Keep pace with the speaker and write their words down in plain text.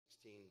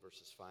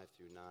verses 5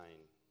 through 9.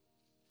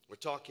 We're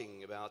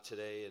talking about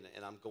today,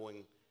 and I'm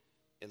going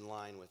in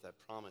line with I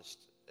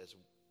promised as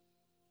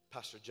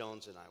Pastor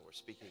Jones and I were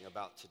speaking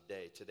about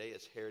today. Today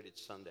is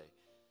Heritage Sunday.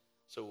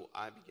 So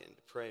I began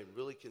to pray and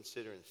really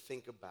consider and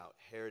think about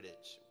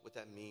heritage, what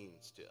that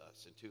means to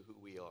us and to who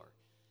we are,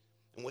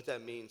 and what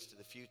that means to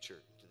the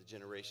future, to the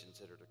generations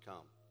that are to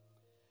come.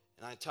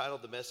 And I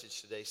entitled the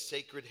message today,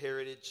 Sacred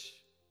Heritage,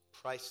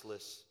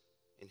 Priceless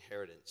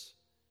Inheritance.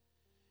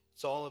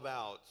 It's all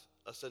about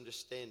us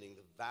understanding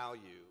the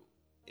value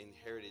in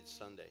Heritage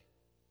Sunday.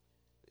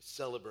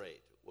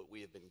 Celebrate what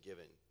we have been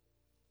given.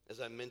 As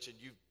I mentioned,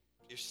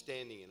 you're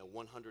standing in a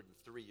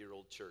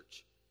 103-year-old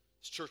church.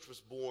 This church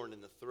was born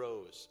in the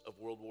throes of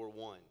World War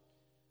I,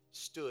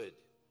 stood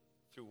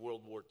through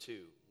World War II,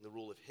 the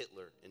rule of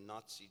Hitler in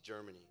Nazi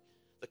Germany,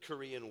 the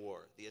Korean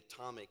War, the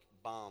atomic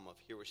bomb of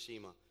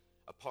Hiroshima,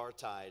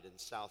 apartheid in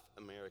South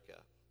America,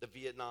 the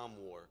Vietnam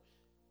War,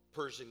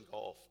 Persian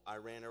Gulf,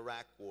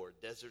 Iran-Iraq War,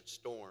 Desert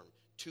Storm,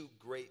 the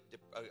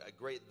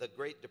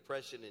Great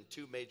Depression, and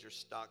two major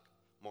stock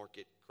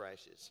market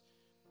crashes.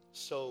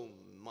 So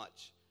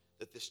much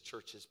that this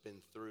church has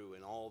been through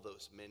in all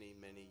those many,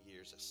 many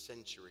years, a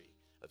century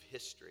of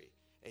history.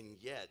 And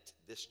yet,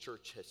 this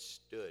church has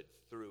stood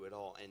through it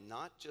all. And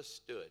not just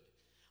stood.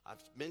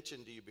 I've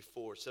mentioned to you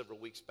before, several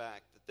weeks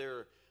back, that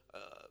there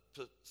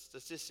are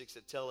statistics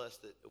that tell us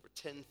that over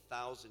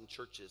 10,000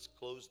 churches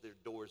close their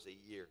doors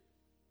a year.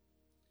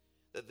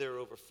 That there are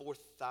over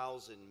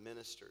 4,000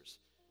 ministers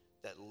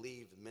that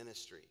leave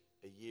ministry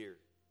a year.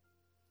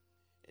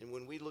 And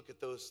when we look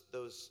at those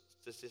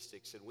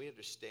statistics and we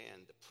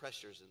understand the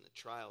pressures and the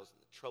trials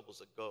and the troubles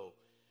that go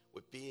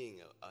with being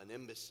an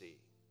embassy,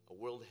 a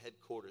world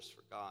headquarters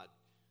for God,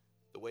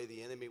 the way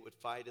the enemy would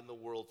fight and the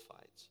world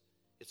fights,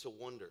 it's a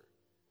wonder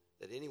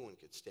that anyone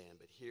could stand.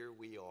 But here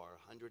we are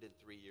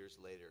 103 years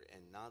later,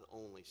 and not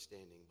only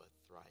standing but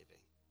thriving.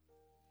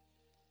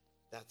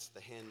 That's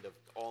the hand of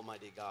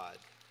Almighty God.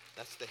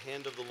 That's the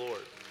hand of the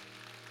Lord.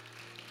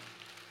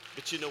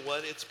 But you know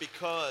what? It's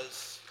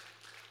because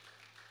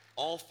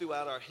all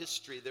throughout our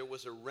history, there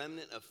was a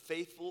remnant of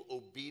faithful,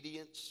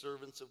 obedient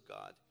servants of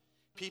God.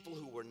 People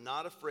who were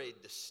not afraid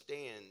to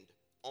stand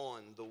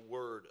on the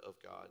word of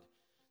God.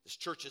 This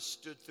church has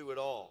stood through it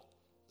all.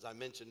 As I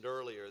mentioned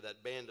earlier,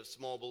 that band of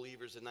small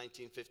believers in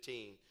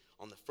 1915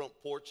 on the front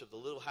porch of the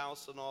little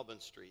house on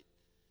Auburn Street.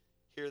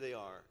 Here they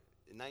are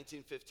in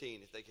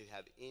 1915. If they could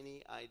have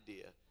any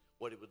idea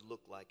what it would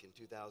look like in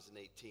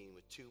 2018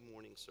 with 2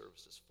 morning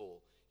services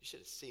full. You should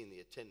have seen the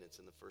attendance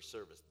in the first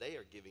service. They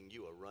are giving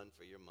you a run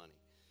for your money.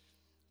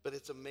 But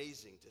it's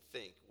amazing to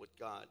think what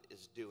God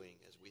is doing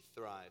as we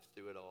thrive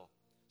through it all.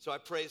 So I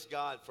praise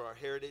God for our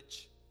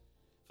heritage,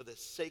 for the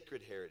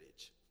sacred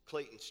heritage,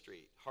 Clayton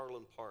Street,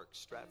 Harlan Park,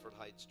 Stratford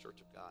Heights Church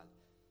of God.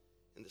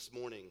 And this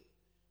morning,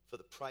 for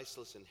the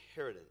priceless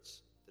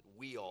inheritance that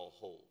we all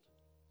hold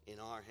in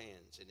our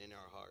hands and in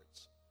our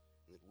hearts,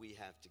 and that we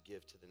have to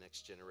give to the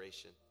next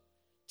generation.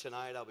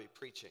 Tonight I'll be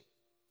preaching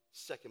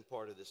second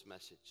part of this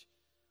message.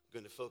 I'm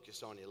going to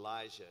focus on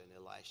Elijah and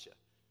Elisha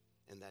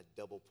and that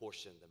double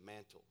portion, the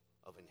mantle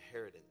of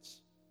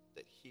inheritance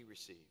that he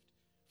received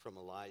from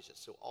Elijah.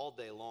 So all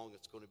day long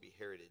it's going to be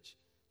heritage.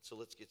 So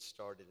let's get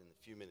started in the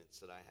few minutes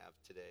that I have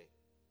today.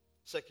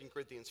 2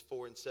 Corinthians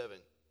 4:7.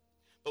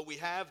 But we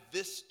have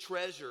this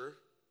treasure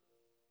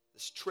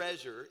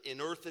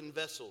in earthen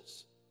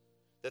vessels,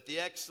 that the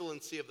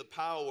excellency of the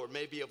power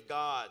may be of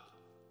God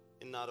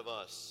and not of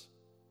us.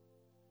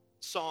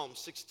 Psalm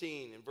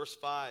 16 and verse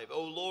 5.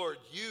 O Lord,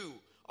 you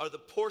are the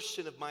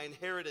portion of my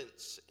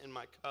inheritance and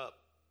my cup.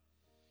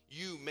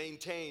 You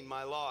maintain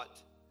my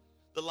lot.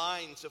 The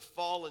lines have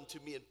fallen to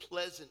me in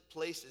pleasant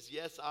places.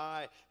 Yes,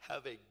 I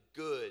have a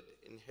good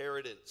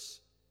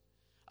inheritance.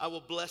 I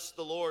will bless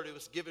the Lord who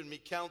has given me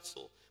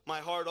counsel. My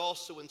heart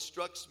also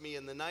instructs me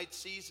in the night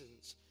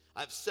seasons.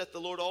 I've set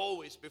the Lord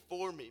always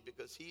before me,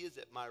 because he is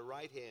at my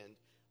right hand.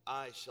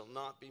 I shall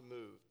not be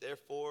moved.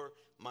 Therefore,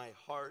 my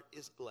heart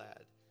is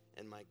glad,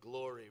 and my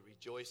glory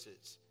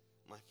rejoices.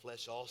 My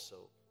flesh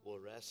also will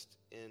rest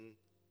in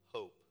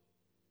hope.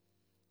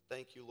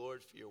 Thank you,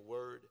 Lord, for your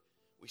word.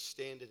 We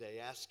stand today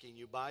asking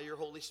you by your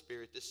Holy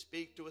Spirit to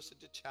speak to us and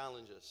to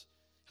challenge us.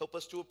 Help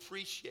us to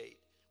appreciate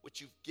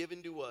what you've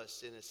given to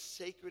us in a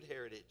sacred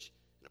heritage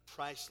and a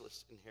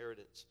priceless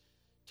inheritance.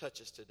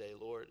 Touch us today,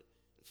 Lord,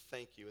 and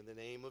thank you in the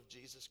name of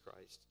Jesus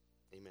Christ.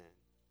 Amen.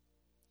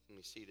 You can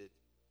be seated.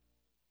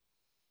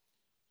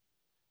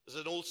 There's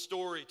an old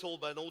story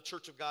told by an old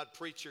Church of God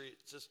preacher. It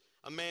says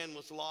a man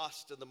was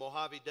lost in the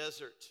Mojave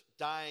Desert,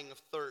 dying of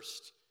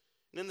thirst.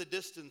 And in the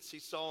distance, he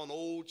saw an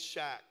old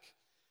shack.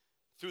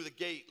 Through the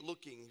gate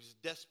looking, he was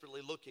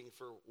desperately looking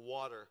for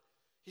water.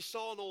 He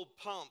saw an old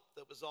pump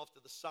that was off to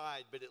the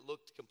side, but it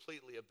looked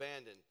completely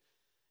abandoned.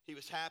 He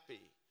was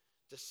happy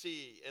to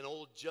see an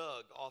old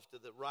jug off to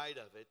the right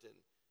of it, and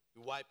he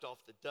wiped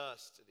off the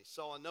dust, and he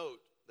saw a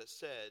note that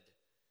said,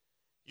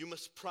 "You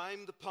must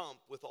prime the pump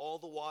with all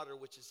the water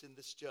which is in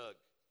this jug.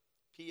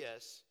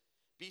 P.S.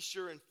 Be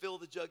sure and fill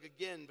the jug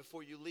again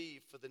before you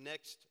leave for the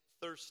next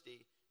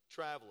thirsty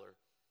traveler."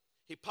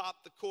 He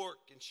popped the cork,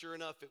 and sure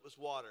enough, it was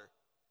water.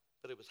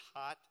 But it was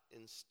hot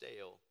and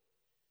stale.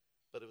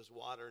 But it was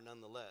water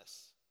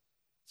nonetheless.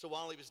 So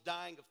while he was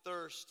dying of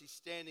thirst, he's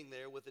standing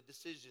there with a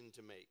decision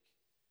to make.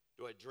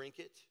 Do I drink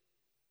it,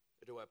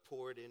 or do I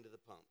pour it into the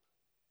pump?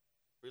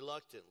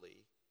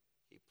 Reluctantly,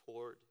 he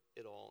poured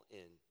it all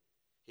in.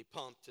 He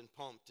pumped, and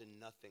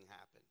nothing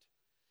happened.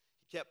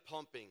 He kept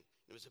pumping,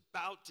 and was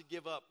about to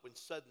give up when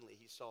suddenly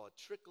he saw a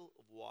trickle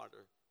of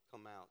water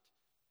come out.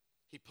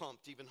 He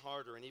pumped even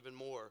harder and even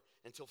more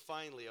until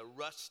finally a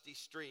rusty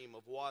stream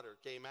of water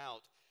came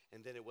out,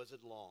 and then it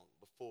wasn't long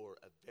before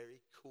a very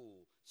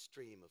cool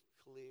stream of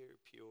clear,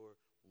 pure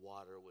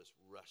water was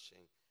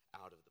rushing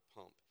out of the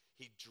pump.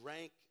 He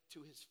drank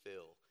to his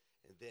fill,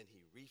 and then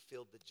he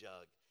refilled the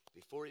jug.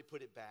 Before he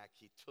put it back,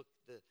 he took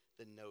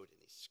the note and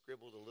he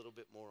scribbled a little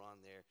bit more on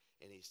there,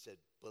 and he said,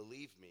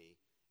 "Believe me,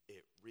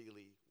 it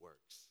really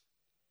works."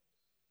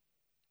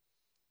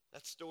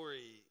 That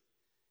story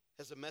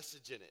has a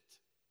message in it.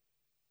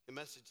 The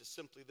message is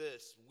simply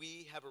this: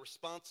 we have a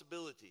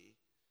responsibility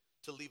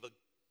to leave a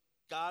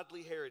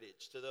godly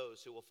heritage to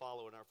those who will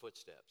follow in our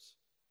footsteps.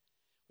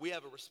 We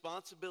have a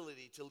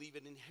responsibility to leave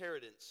an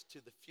inheritance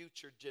to the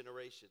future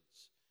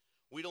generations.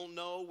 We don't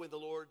know when the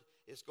Lord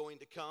is going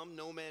to come.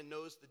 No man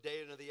knows the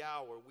day nor the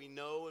hour. We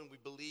know and we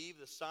believe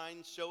the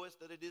signs show us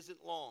that it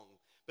isn't long.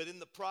 But in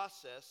the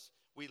process,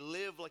 we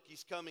live like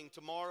he's coming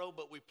tomorrow,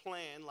 but we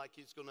plan like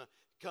he's going to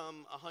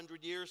come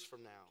 100 years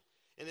from now.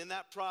 And in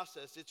that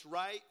process, it's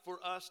right for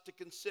us to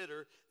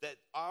consider that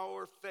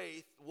our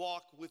faith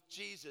walk with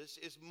Jesus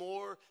is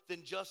more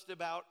than just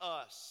about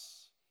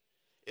us.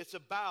 It's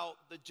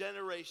about the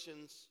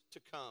generations to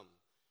come.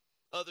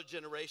 Other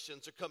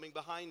generations are coming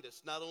behind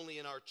us, not only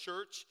in our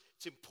church.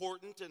 It's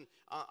important, and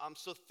I'm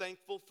so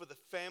thankful for the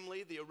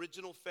family, the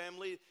original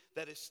family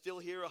that is still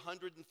here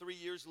 103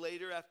 years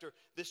later after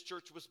this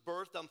church was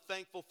birthed. I'm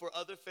thankful for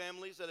other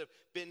families that have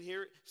been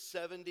here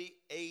 70,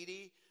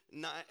 80,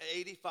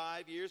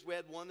 85 years. We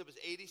had one that was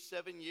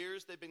 87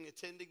 years. They've been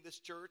attending this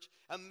church.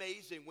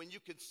 Amazing when you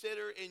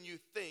consider and you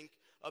think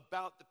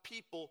about the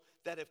people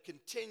that have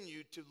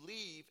continued to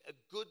leave a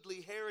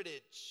goodly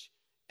heritage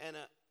and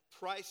a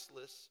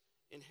priceless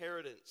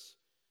inheritance.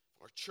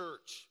 Our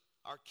church,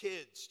 our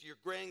kids, your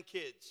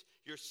grandkids,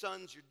 your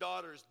sons, your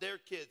daughters, their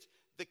kids,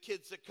 the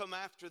kids that come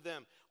after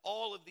them.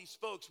 All of these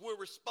folks, we're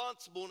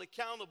responsible and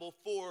accountable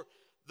for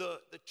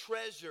the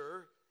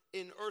treasure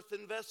in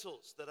earthen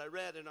vessels that I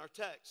read in our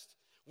text.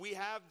 We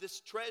have this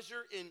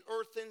treasure in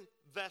earthen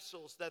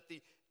vessels, that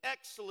the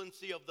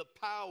excellency of the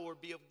power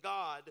be of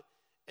God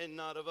and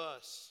not of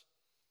us.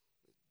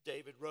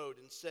 David wrote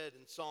and said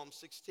in Psalm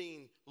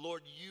 16,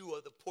 "Lord, you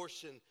are the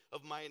portion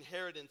of my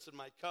inheritance and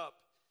my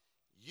cup.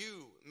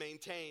 You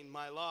maintain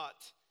my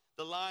lot.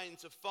 The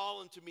lines have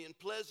fallen to me in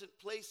pleasant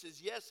places.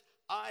 Yes,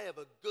 I have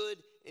a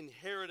good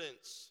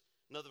inheritance."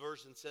 Another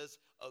version says,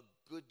 a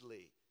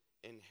goodly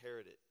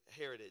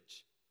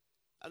heritage.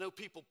 I know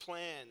people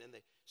plan and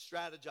they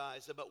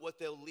strategize about what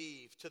they'll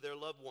leave to their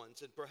loved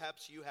ones, and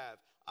perhaps you have,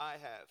 I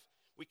have.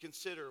 We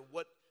consider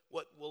what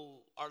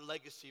will our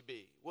legacy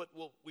be? What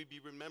will we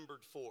be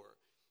remembered for?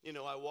 You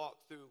know, I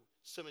walk through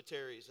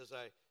cemeteries, as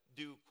I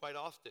do quite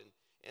often,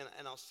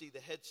 and I'll see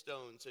the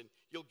headstones, and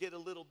you'll get a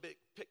little bit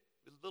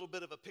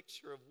of a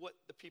picture of what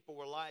the people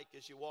were like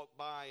as you walk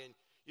by, and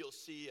you'll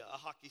see a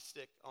hockey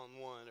stick on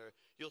one, or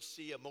you'll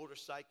see a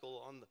motorcycle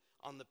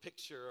on the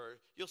picture, or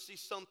you'll see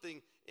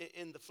something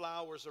in the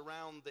flowers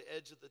around the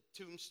edge of the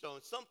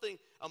tombstone, something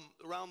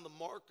around the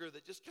marker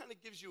that just kind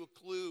of gives you a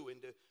clue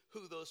into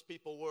who those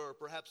people were.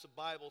 Perhaps a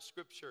Bible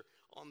scripture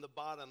on the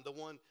bottom. The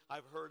one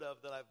I've heard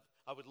of that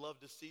I would love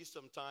to see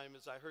sometime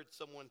is I heard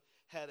someone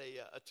had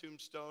a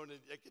tombstone,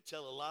 and I could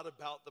tell a lot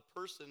about the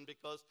person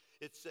because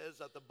it says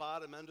at the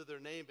bottom under their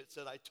name, it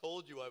said, "I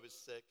told you I was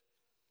sick."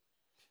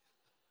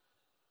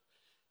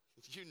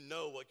 You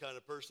know what kind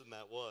of person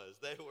that was.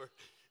 They were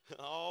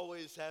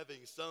always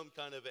having some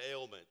kind of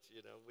ailment,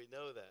 we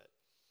know that.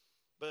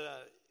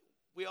 But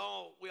we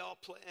all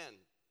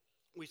plan.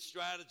 We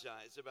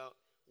strategize about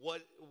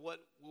what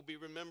will be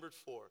remembered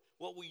for.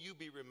 What will you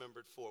be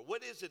remembered for?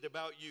 What is it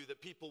about you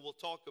that people will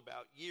talk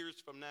about years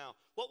from now?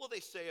 What will they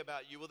say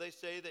about you? Will they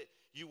say that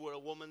you were a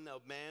woman, a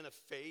man of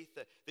faith,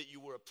 that you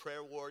were a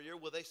prayer warrior?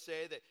 Will they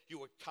say that you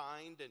were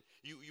kind and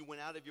you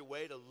went out of your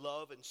way to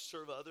love and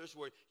serve others?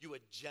 Were you a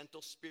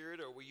gentle spirit,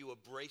 or were you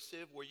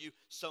abrasive? Were you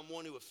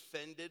someone who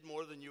offended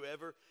more than you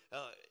ever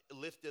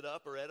lifted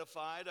up or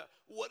edified?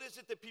 What is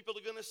it that people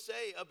are going to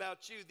say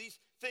about you? These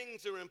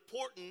things are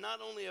important not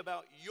only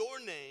about your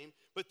name,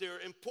 but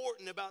they're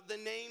important about the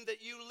name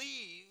that you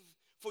leave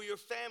for your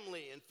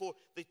family and for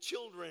the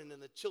children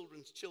and the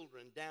children's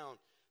children down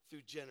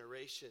through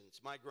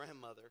generations. My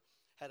grandmother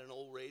had an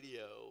old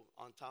radio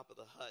on top of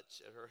the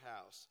hutch at her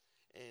house,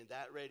 and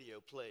that radio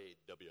played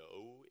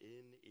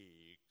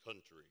WONE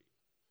Country.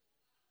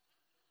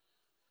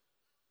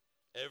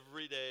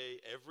 Every day,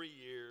 every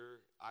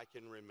year, I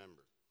can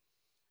remember.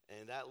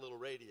 And that little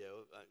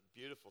radio,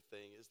 beautiful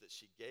thing is that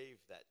she gave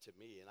that to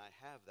me, and I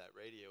have that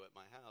radio at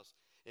my house,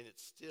 and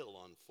it's still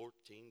on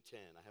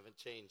 1410. I haven't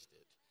changed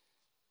it.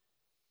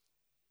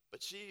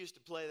 But she used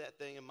to play that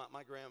thing, and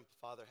my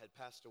grandfather had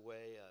passed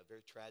away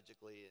very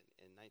tragically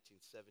in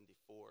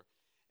 1974.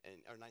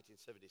 Or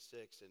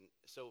 1976, and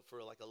so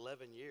for like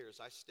 11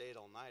 years, I stayed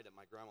all night at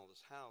my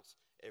grandmother's house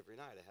every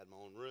night. I had my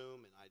own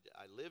room, and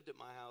I lived at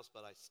my house,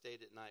 but I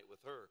stayed at night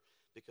with her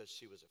because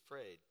she was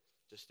afraid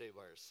to stay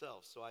by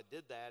herself. So I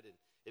did that, and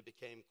it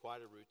became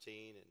quite a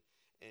routine,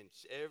 and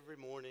every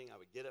morning I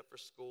would get up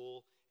for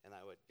school, and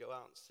I would go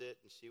out and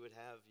sit, and she would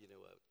have,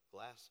 a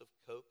glass of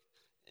Coke,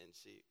 and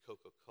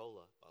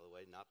Coca-Cola, by the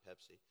way, not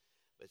Pepsi,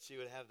 but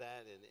she would have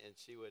that, and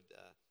she would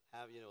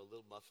have, a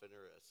little muffin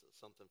or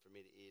something for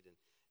me to eat,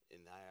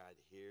 and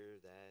I'd hear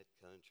that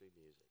country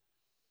music,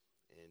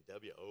 and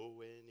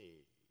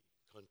WONE,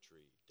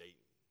 country,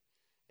 Dayton.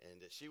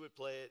 And she would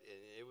play it,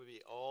 and it would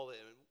be all, and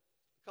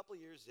a couple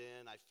of years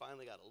in, I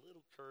finally got a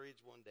little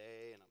courage one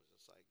day, and I was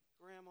just like,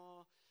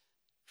 Grandma,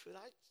 could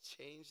I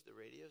change the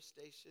radio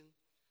station?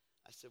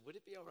 I said, would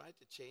it be all right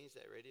to change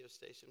that radio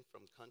station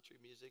from country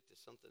music to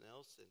something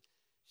else? And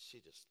she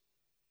just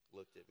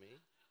looked at me.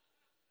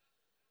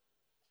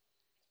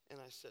 And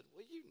I said,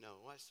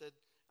 well, I said,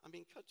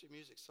 country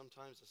music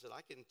sometimes, I said,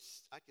 I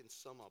can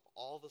sum up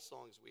all the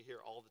songs we hear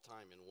all the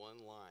time in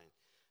one line.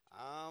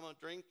 I'm a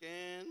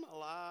drinking my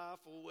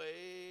life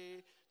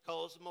away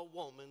 'cause my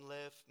woman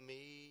left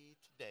me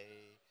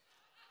today.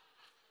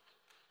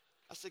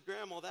 I said,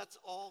 Grandma, that's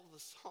all the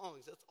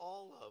songs. That's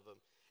all of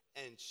them.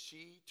 And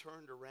she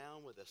turned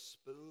around with a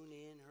spoon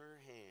in her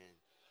hand.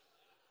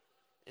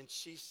 And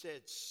she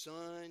said,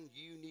 son,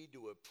 you need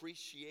to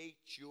appreciate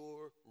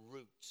your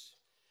roots.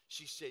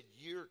 She said,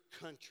 you're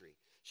country.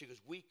 She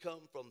goes, we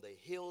come from the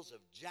hills of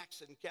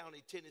Jackson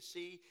County,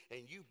 Tennessee,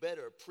 and you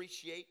better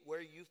appreciate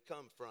where you've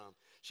come from.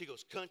 She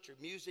goes, country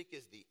music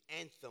is the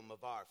anthem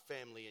of our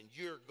family, and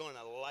you're going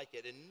to like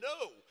it. And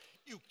no,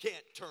 you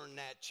can't turn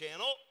that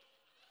channel.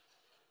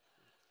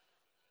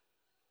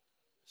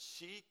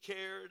 She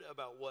cared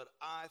about what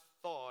I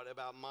thought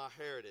about my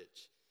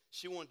heritage.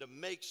 She wanted to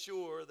make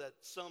sure that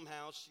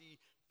somehow she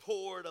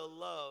poured a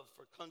love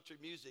for country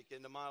music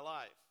into my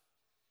life.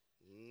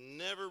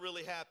 Never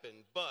really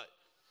happened, but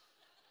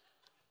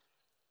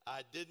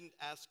I didn't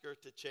ask her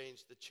to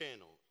change the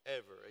channel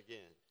ever again.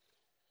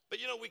 But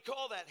we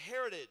call that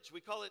heritage.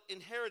 We call it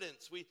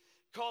inheritance. We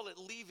call it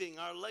leaving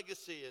our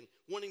legacy and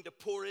wanting to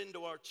pour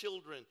into our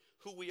children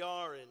who we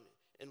are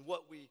and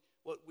what we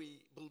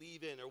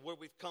believe in or where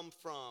we've come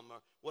from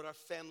or what our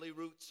family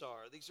roots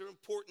are. These are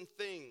important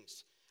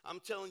things. I'm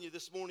telling you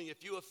this morning,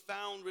 if you have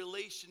found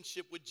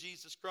relationship with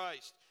Jesus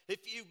Christ,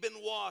 if you've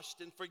been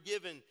washed and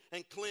forgiven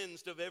and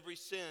cleansed of every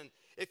sin,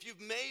 if you've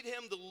made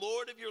him the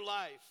Lord of your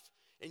life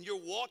and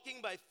you're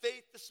walking by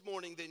faith this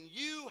morning, then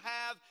you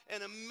have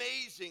an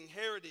amazing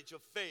heritage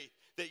of faith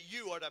that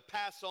you are to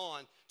pass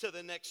on to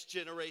the next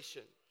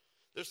generation.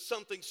 There's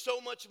something so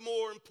much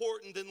more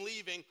important than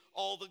leaving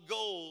all the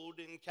gold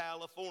in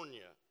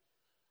California.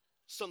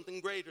 Something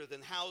greater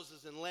than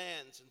houses and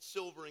lands and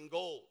silver and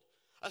gold.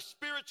 A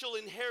spiritual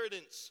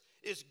inheritance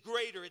is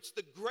greater. It's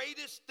the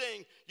greatest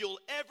thing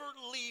you'll ever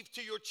leave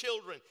to your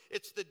children.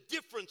 It's the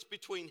difference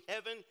between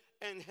heaven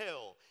and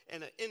hell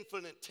and an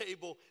infinite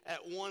table at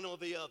one or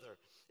the other.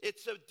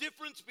 It's a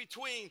difference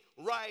between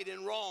right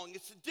and wrong.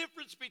 It's the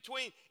difference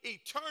between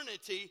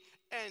eternity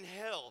and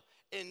hell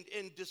and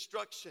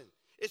destruction.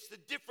 It's the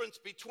difference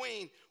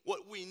between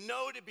what we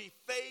know to be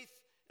faith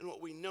and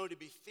what we know to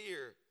be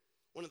fear.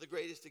 One of the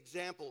greatest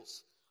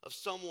examples of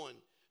someone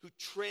who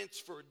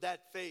transferred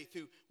that faith,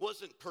 who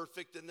wasn't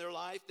perfect in their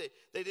life.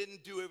 They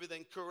didn't do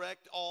everything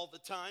correct all the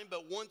time,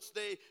 but once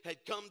they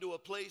had come to a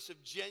place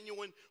of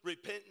genuine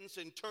repentance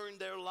and turned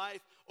their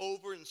life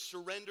over and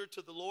surrendered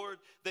to the Lord,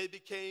 they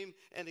became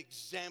an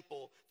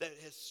example that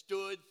has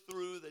stood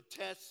through the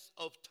tests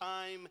of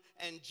time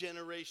and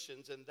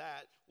generations, and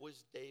that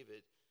was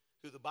David,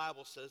 who the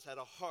Bible says had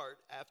a heart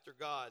after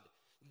God.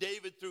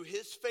 David, through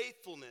his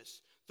faithfulness,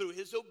 through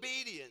his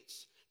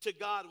obedience to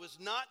God, was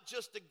not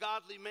just a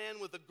godly man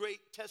with a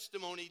great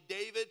testimony.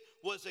 David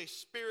was a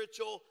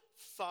spiritual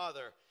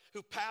father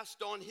who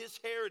passed on his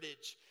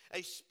heritage,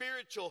 a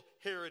spiritual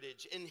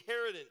heritage,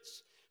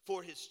 inheritance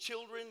for his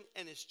children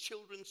and his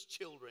children's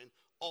children,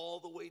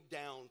 all the way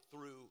down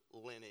through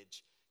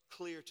lineage,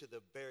 clear to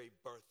the very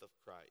birth of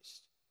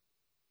Christ.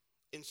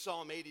 In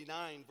Psalm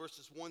 89,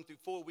 verses 1 through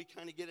 4, we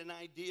kind of get an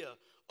idea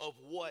of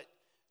what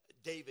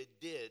David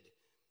did.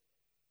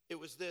 It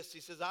was this. He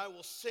says, I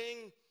will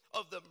sing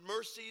of the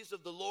mercies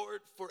of the Lord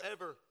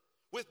forever.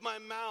 With my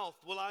mouth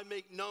will I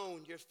make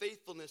known your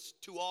faithfulness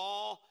to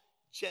all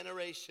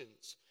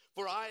generations.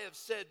 For I have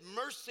said,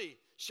 mercy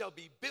shall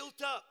be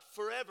built up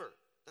forever.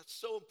 That's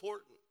so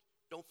important.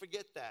 Don't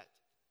forget that.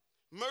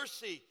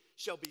 Mercy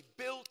shall be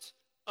built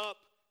up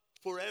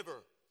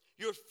forever.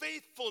 Your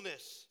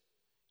faithfulness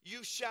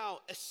you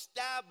shall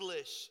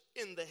establish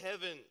in the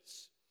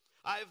heavens.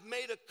 I have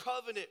made a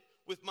covenant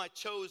with my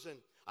chosen.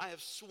 I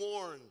have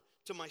sworn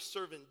to my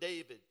servant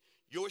David,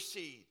 your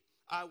seed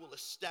I will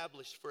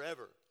establish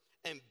forever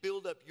and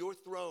build up your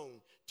throne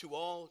to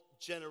all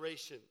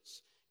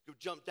generations. You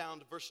jump down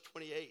to verse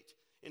 28,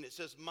 and it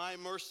says, my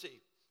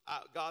mercy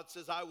God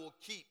says, I will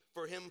keep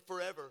for him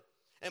forever,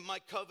 and my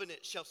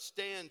covenant shall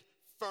stand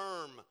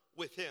firm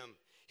with him.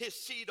 His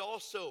seed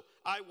also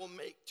I will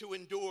make to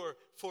endure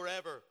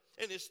forever,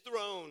 and his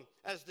throne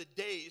as the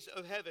days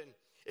of heaven.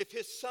 If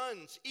his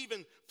sons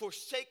even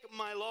forsake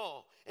my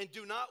law and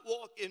do not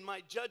walk in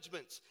my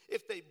judgments,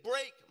 if they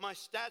break my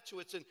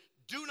statutes and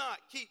do not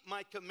keep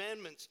my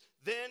commandments,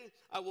 then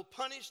I will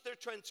punish their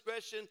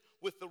transgression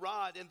with the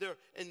rod and their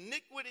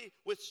iniquity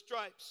with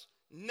stripes.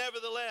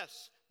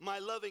 Nevertheless, my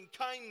loving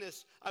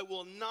kindness I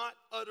will not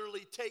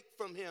utterly take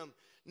from him,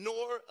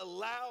 nor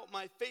allow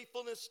my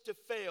faithfulness to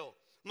fail.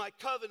 My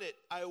covenant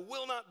I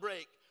will not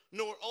break,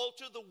 nor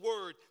alter the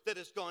word that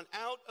has gone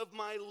out of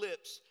my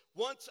lips.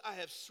 Once I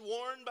have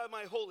sworn by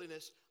my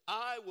holiness,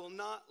 I will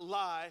not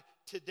lie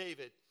to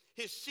David.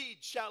 His seed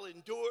shall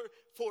endure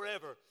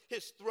forever.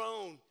 His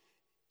throne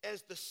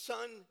as the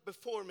sun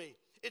before me.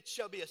 It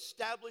shall be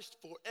established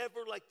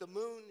forever like the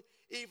moon,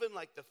 even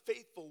like the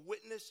faithful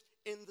witness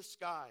in the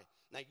sky.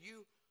 Now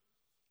you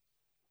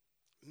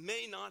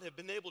may not have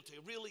been able to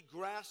really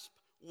grasp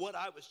what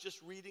I was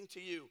just reading to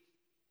you.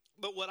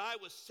 But what I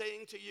was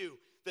saying to you,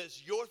 that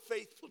is your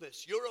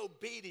faithfulness, your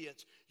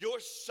obedience, your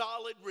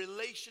solid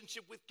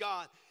relationship with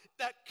God,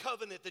 that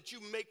covenant that you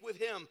make with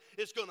him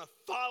is going to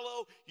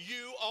follow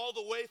you all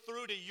the way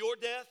through to your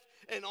death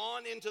and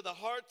on into the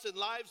hearts and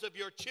lives of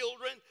your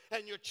children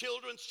and your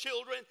children's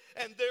children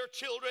and their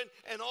children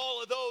and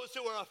all of those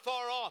who are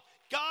afar off.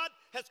 God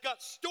has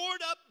got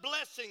stored up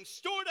blessings,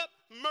 stored up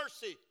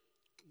mercy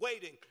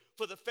waiting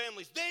for the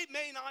families. They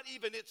may not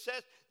even, it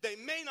says, they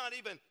may not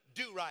even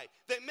do right.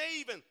 They may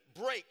even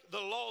break the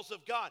laws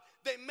of God.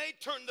 They may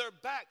turn their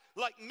back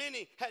like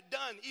many had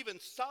done. Even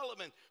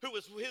Solomon, who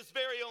was his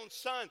very own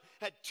son,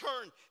 had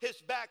turned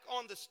his back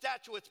on the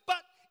statutes.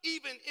 But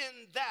even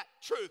in that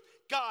truth,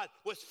 God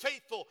was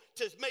faithful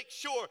to make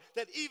sure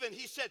that even,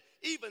 he said,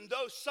 even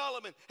though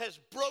Solomon has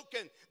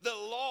broken the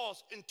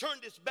laws and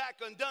turned his back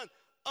undone,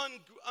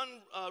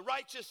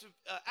 unrighteous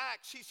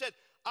acts, he said,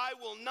 I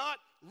will not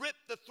rip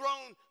the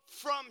throne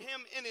from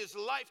him in his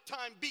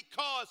lifetime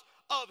because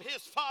of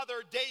his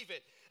father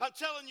David. I'm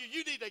telling you,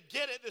 you need to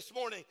get it this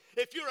morning.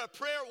 If you're a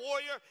prayer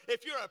warrior,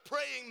 if you're a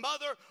praying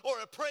mother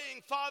or a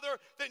praying father,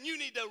 then you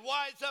need to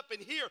wise up and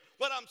hear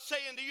what I'm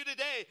saying to you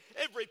today.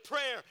 Every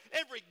prayer,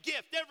 every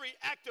gift, every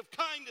act of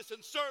kindness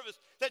and service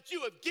that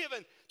you have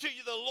given to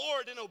you, the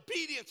Lord, in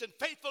obedience and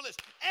faithfulness,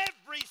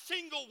 every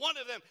single one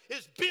of them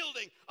is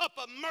building up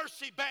a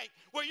mercy bank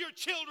where your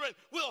children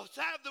will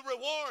have the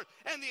reward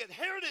and the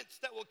inheritance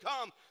that will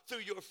come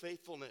through your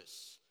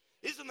faithfulness.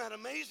 Isn't that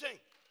amazing?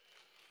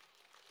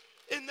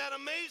 Isn't that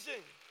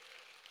amazing?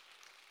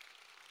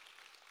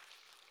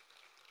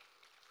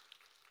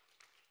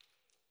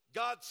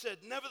 God said,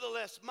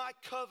 nevertheless, my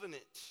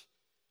covenant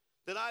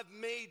that I've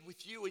made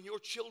with you and your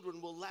children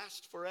will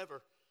last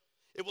forever.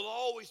 It will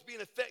always be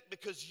in effect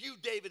because you,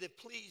 David, have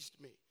pleased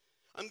me.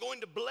 I'm going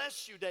to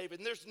bless you, David,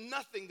 and there's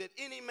nothing that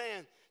any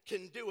man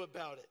can do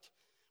about it.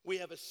 We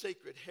have a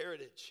sacred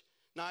heritage.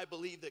 Now, I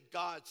believe that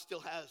God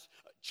still has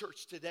a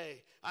church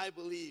today. I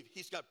believe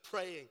he's got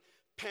praying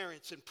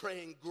parents and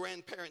praying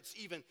grandparents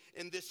even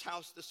in this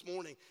house this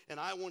morning. And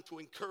I want to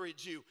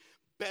encourage you,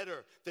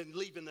 better than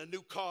leaving a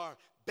new car,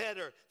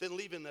 better than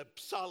leaving a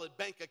solid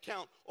bank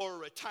account or a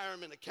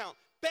retirement account,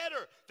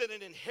 better than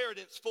an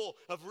inheritance full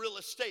of real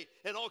estate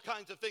and all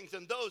kinds of things.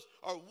 And those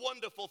are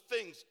wonderful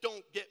things,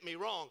 don't get me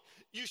wrong.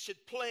 You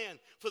should plan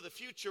for the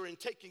future and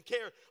taking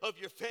care of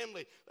your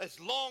family as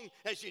long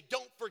as you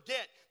don't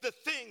forget the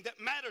thing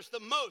that matters the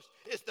most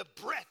is the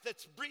breath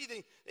that's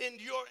breathing in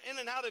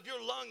and out of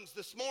your lungs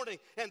this morning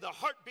and the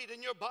heartbeat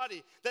in your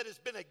body that has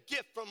been a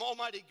gift from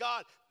Almighty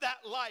God. That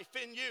life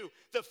in you,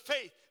 the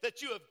faith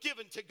that you have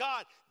given to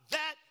God,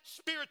 that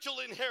spiritual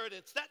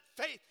inheritance, that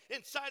faith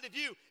inside of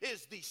you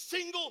is the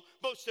single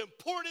most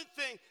important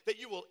thing that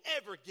you will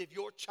ever give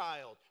your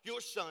child, your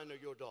son or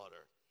your daughter.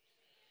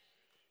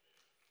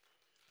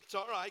 It's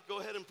all right. Go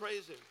ahead and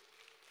praise him.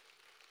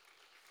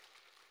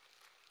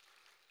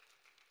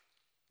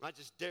 I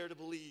just dare to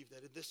believe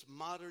that in this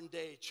modern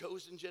day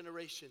chosen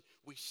generation,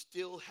 we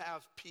still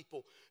have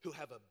people who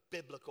have a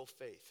biblical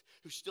faith,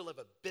 who still have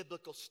a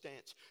biblical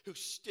stance, who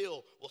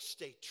still will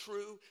stay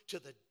true to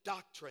the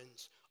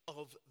doctrines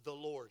of the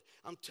Lord.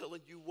 I'm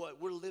telling you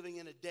what, we're living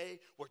in a day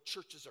where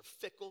churches are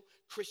fickle,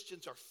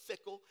 Christians are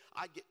fickle.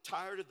 I get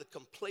tired of the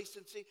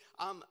complacency.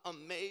 I'm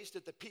amazed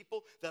at the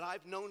people that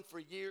I've known for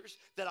years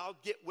that I'll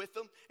get with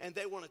them and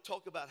they want to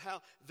talk about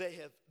how they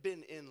have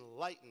been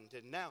enlightened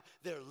and now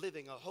they're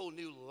living a whole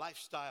new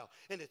lifestyle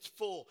and it's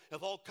full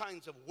of all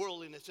kinds of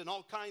worldliness and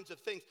all kinds of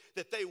things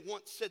that they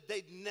once said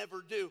they'd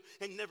never do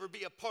and never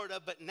be a part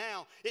of, but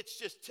now it's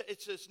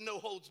just no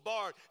holds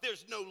barred.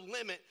 There's no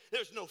limit.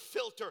 There's no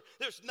filter.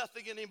 There's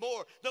nothing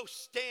anymore. No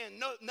stand,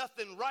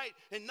 nothing right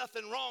and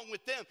nothing wrong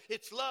with them.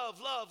 It's love,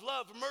 love,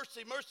 love,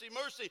 mercy, mercy,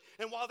 mercy.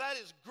 And while that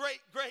is great,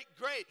 great,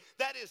 great,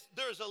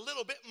 there there's a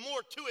little bit more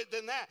to it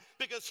than that,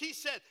 because he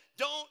said,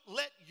 don't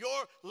let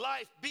your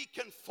life be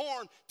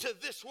conformed to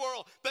this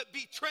world, but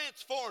be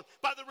transformed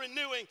by the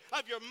renewing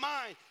of your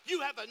mind.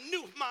 You have a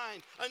new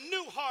mind, a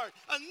new heart,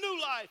 a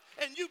new life,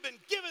 and you've been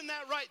given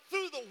that right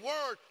through the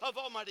word of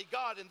Almighty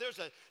God. And there's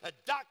a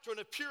doctrine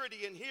of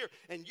purity in here,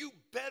 and you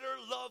better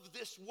love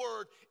this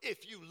word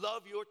if you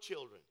love your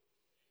children.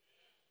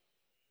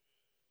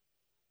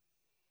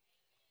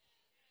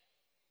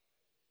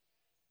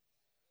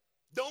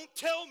 Don't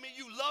tell me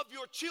you love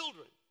your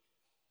children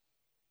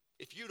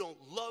if you don't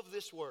love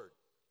this word.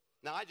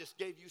 Now, I just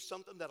gave you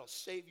something that'll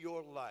save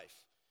your life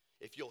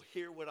if you'll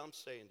hear what I'm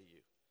saying to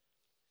you.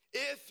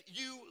 If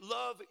you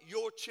love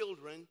your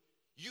children,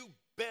 you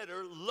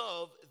better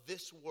love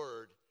this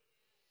word.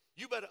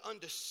 You better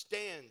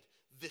understand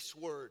this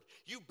word.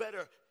 You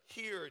better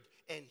hear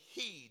and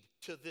heed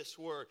to this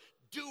word.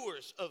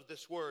 Doers of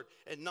this word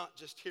and not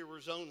just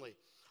hearers only.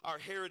 Our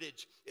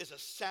heritage is a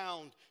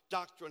sound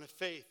doctrine of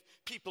faith.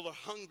 People are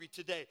hungry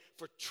today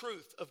for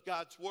truth of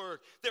God's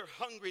word. They're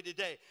hungry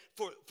today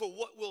for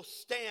what will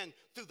stand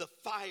through the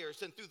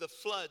fires and through the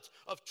floods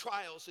of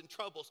trials and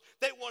troubles.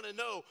 They want to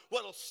know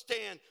what will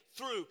stand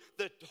through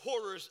the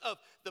horrors of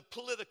the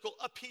political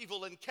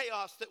upheaval and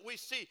chaos that we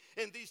see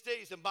in these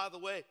days. And by the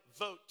way,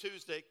 vote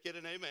Tuesday. Get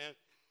an amen.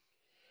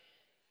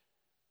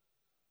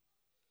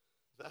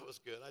 That was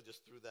good. I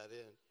just threw that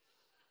in.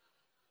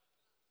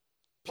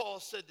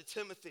 Paul said to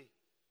Timothy,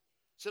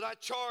 said, I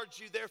charge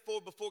you therefore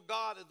before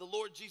God and the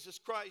Lord Jesus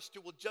Christ, who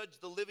will judge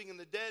the living and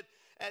the dead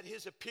at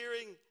his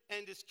appearing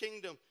and his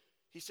kingdom.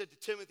 He said to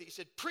Timothy, he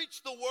said,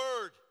 preach the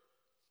word.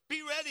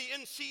 Be ready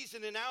in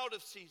season and out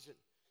of season.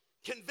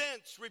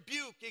 Convince,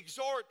 rebuke,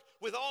 exhort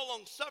with all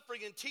long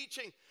suffering and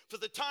teaching. For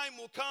the time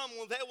will come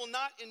when they will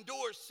not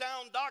endure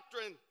sound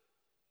doctrine,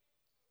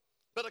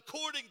 but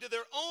according to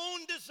their own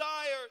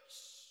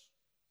desires.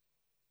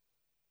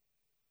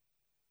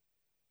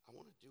 I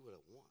want to do what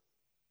I want.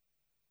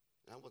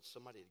 And I want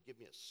somebody to give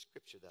me a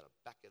scripture that'll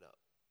back it up.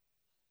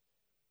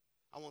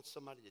 I want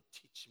somebody to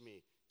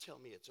tell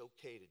me it's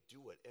okay to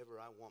do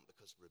whatever I want,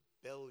 because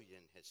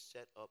rebellion has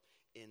set up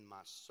in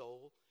my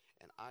soul,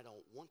 and I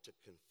don't want to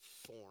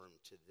conform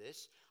to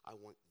this. I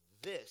want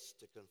this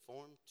to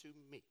conform to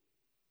me.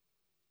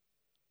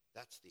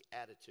 That's the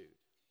attitude.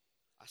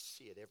 I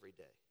see it every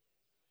day.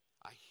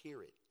 I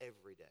hear it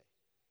every day.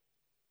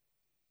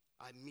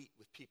 I meet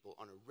with people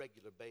on a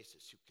regular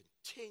basis who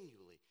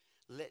continually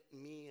let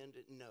me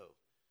know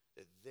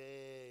that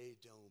they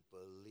don't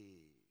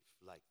believe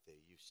like they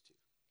used to.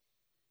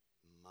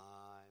 My.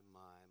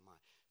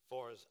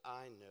 Far as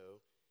I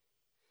know,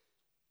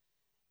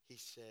 he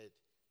said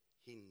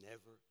he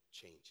never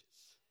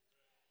changes.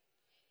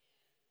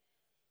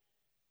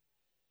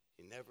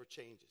 He never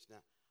changes.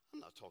 Now, I'm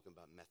not talking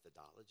about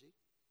methodology.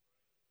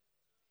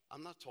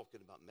 I'm not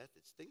talking about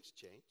methods. Things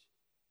change.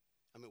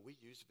 I mean, we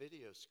use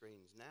video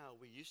screens now.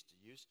 We used to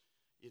use,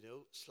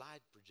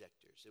 slide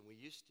projectors, and we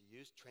used to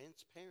use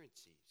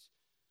transparencies.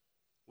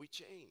 We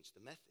changed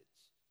the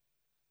methods,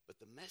 but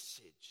the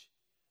message,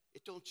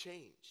 it don't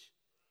change.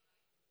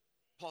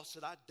 Paul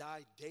said, I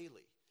die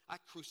daily. I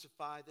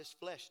crucify this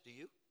flesh. Do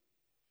you?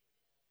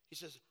 He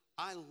says,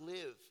 I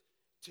live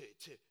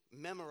to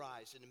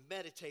memorize and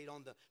meditate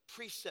on the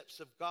precepts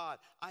of God.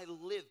 I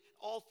live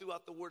all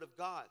throughout the Word of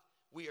God.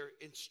 We are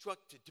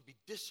instructed to be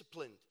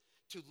disciplined,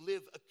 to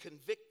live a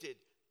convicted,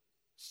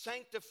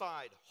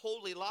 sanctified,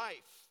 holy life.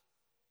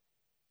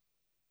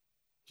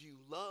 Do you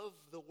love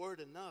the Word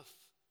enough?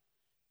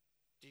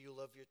 Do you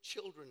love your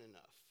children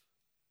enough?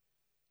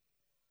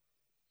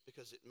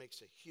 Because it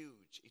makes a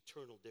huge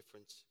eternal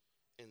difference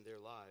in their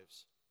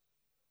lives.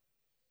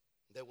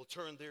 They will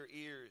turn their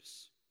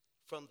ears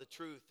from the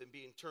truth and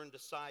being turned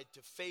aside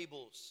to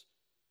fables.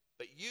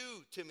 But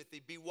you,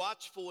 Timothy, be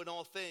watchful in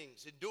all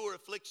things, endure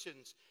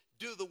afflictions,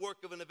 do the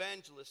work of an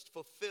evangelist,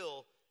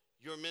 fulfill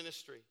your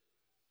ministry.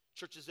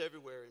 Churches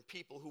everywhere and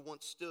people who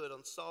once stood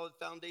on solid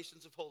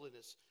foundations of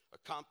holiness are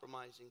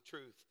compromising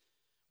truth.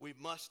 We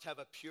must have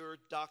a pure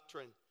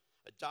doctrine,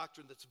 a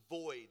doctrine that's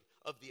void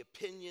of the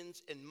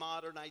opinions and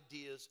modern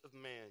ideas of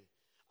man.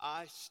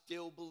 I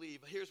still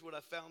believe, here's what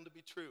I found to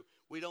be true.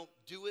 We don't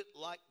do it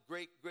like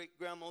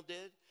great-great-grandma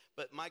did,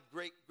 but my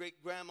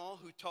great-great-grandma,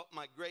 who taught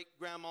my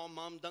great-grandma,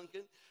 Mom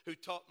Duncan, who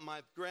taught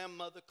my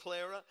grandmother,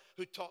 Clara,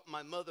 who taught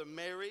my mother,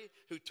 Mary,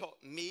 who taught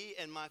me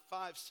and my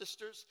 5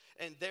 sisters,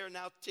 and they're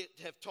now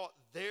have taught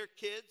their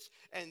kids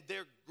and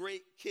their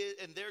great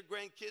kids and their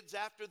grandkids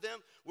after them.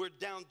 We're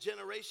down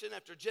generation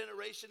after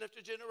generation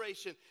after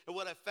generation. And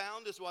what I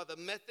found is while the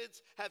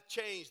methods have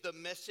changed, the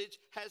message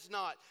has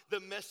not.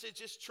 The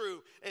message is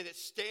true, and it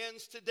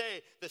stands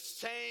today. The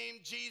same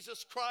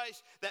Jesus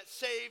Christ that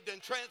saved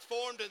and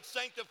transformed and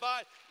sanctified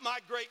sanctified my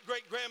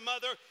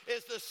great-great-grandmother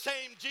is the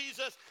same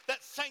Jesus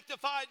that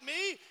sanctified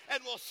me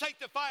and will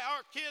sanctify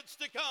our kids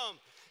to come.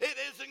 It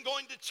isn't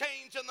going to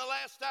change in the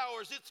last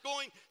hours. It's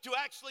going to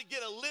actually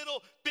get a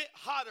little bit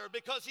hotter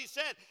because he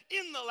said,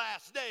 in the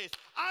last days,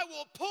 I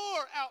will pour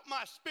out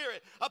my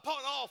spirit upon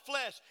all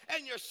flesh,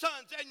 and your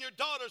sons and your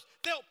daughters,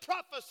 they'll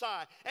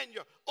prophesy, and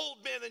your old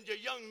men and your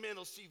young men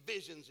will see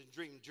visions and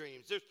dream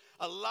dreams. There's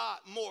a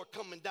lot more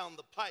coming down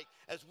the pike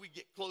as we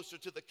get closer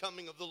to the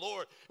coming of the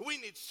Lord. We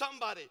need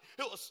somebody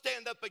who will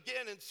stand up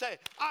again and say,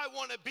 I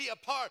want to be a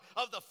part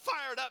of the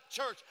fired up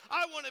church.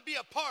 I want to be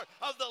a part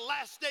of the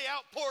last day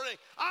outpouring.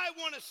 I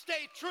want to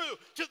stay true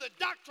to the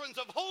doctrines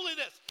of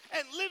holiness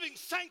and living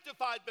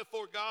sanctified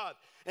before God.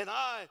 And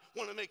I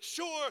want to make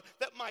sure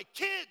that my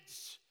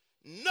kids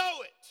know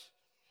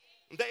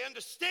it, they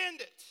understand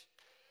it,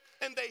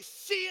 and they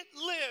see it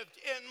lived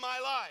in my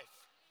life.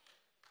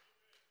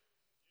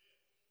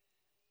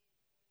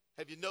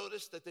 Have you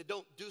noticed that they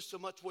don't do so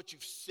much what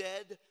you've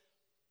said?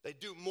 They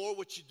do more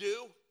what you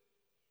do?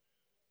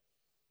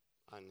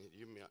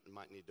 You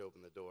might need to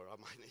open the door.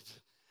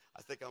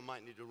 I think I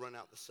might need to run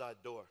out the side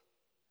door.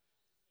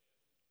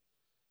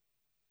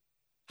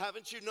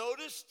 Haven't you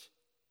noticed?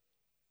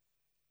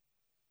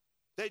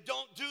 They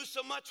don't do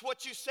so much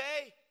what you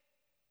say,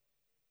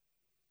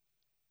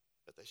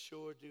 but they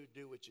sure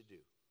do what you do.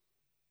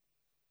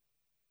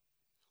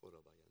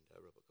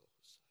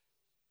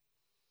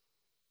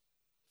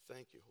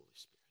 Thank you, Holy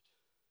Spirit.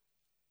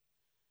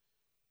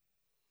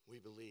 We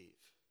believe.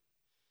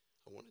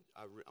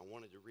 I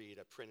wanted to read,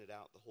 I printed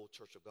out the whole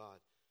Church of God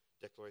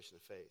Declaration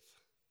of Faith.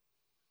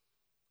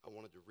 I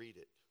wanted to read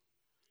it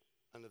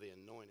under the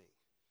anointing.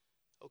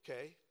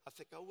 Okay, I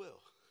think I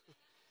will.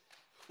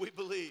 We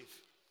believe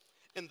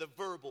in the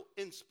verbal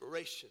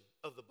inspiration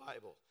of the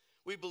Bible.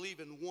 We believe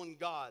in one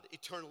God,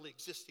 eternally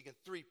existing in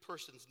three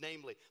persons,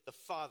 namely the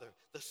Father,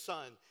 the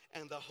Son,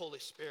 and the Holy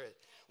Spirit.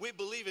 We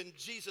believe in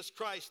Jesus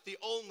Christ, the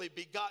only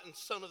begotten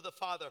Son of the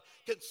Father,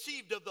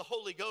 conceived of the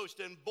Holy Ghost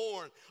and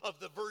born of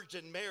the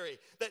Virgin Mary,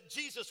 that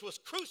Jesus was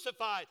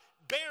crucified,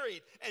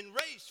 buried, and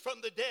raised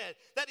from the dead,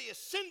 that he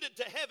ascended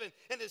to heaven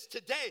and is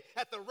today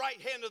at the right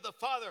hand of the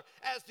Father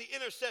as the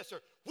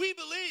intercessor. We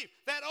believe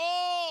that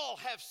all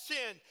have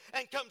sinned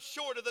and come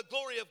short of the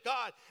glory of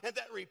God, and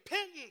that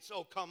repentance,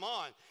 oh come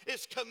on,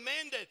 is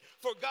commanded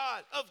of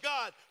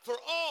God for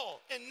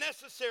all and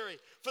necessary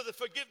for the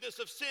forgiveness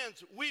of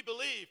sins. We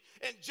believe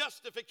in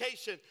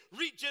justification,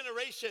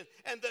 regeneration,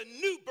 and the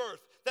new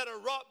birth that are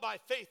wrought by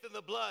faith in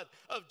the blood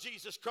of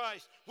Jesus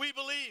Christ. We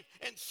believe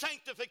in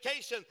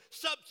sanctification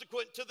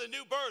subsequent to the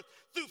new birth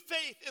through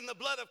faith in the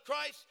blood of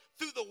Christ,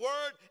 through the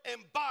Word,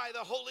 and by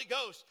the Holy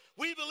Ghost.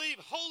 We believe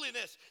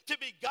holiness to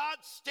be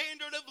God's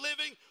standard of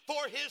living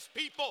for his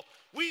people.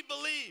 We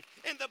believe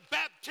in the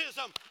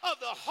baptism of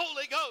the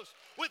Holy Ghost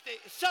with the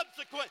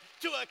subsequent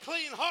to a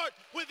clean heart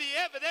with the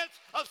evidence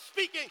of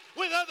speaking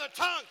with other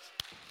tongues.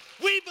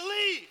 We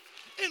believe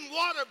in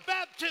water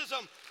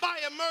baptism by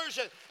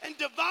immersion and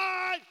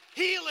divine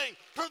healing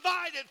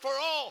provided for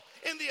all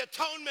in the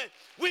atonement.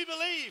 We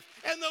believe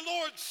in the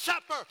Lord's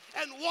Supper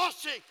and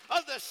washing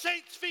of the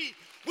saints' feet.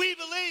 We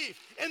believe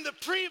in the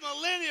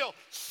premillennial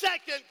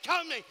second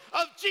coming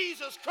of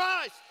Jesus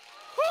Christ.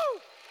 Woo!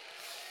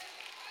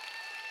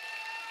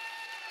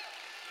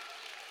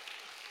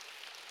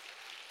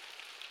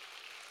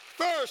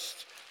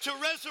 First, to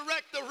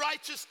resurrect the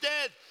righteous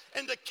dead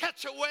and to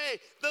catch away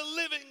the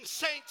living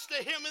saints to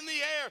him in the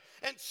air,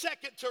 and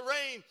second, to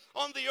reign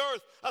on the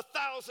earth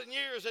 1,000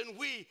 years. And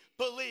we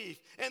believe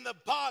in the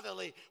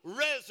bodily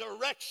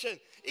resurrection,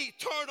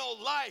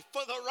 eternal life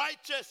for the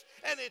righteous,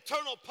 and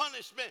eternal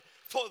punishment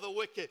for the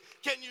wicked.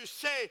 Can you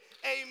say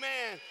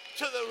amen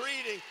to the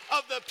reading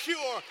of the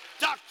pure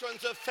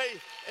doctrines of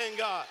faith in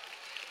God?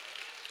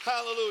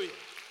 Hallelujah.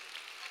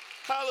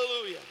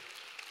 Hallelujah.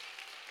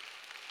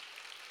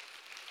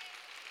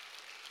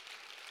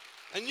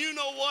 And you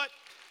know what?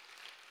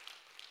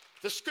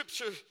 The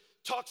scripture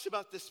talks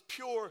about this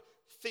pure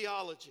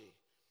theology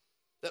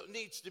that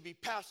needs to be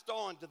passed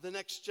on to the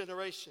next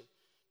generation.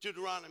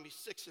 Deuteronomy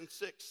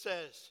 6:6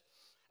 says,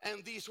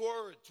 and these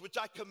words which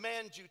I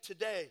command you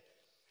today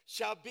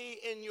shall be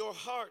in your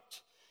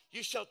heart.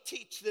 You shall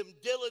teach them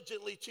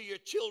diligently to your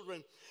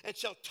children, and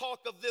shall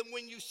talk of them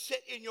when you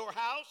sit in your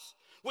house,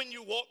 when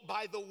you walk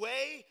by the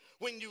way,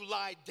 when you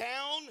lie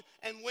down,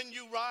 and when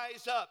you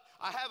rise up.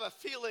 I have a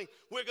feeling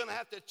we're going to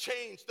have to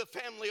change the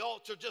family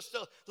altar just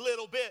a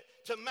little bit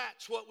to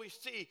match what we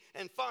see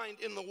and find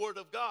in the Word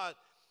of God.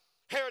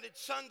 Heritage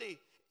Sunday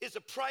is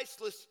a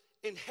priceless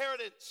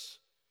inheritance,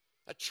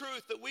 a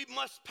truth that we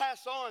must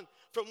pass on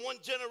from one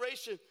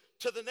generation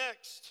to the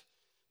next.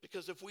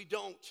 Because if we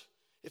don't,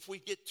 if we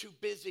get too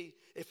busy,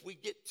 if we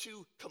get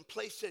too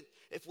complacent,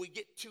 if if we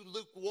get too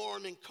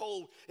lukewarm and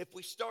cold, if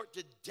we start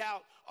to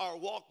doubt our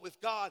walk with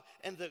God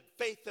and the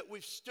faith that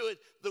we've stood,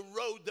 the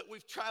road that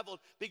we've traveled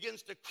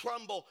begins to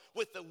crumble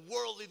with the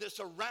worldliness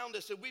around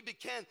us, and we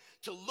begin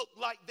to look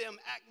like them,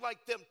 act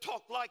like them,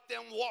 talk like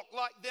them, walk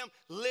like them,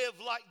 live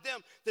like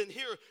them, then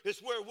here is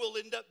where we'll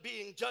end up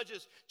being.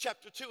 Judges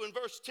chapter 2 and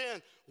verse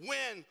 10.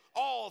 When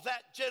all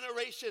that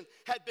generation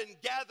had been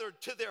gathered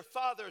to their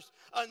fathers,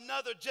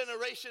 another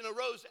generation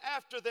arose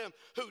after them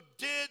who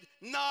did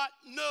not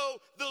know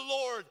the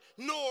Lord,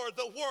 nor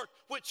the work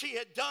which he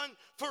had done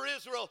for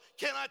Israel.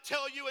 Can I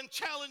tell you and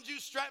challenge you,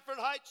 Stratford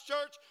Heights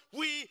Church?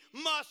 We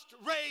must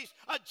raise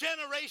a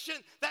generation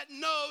that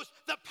knows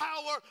the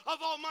power of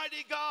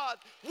Almighty God.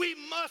 We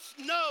must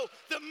know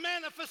the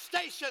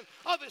manifestation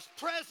of his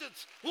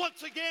presence.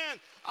 Once again,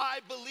 I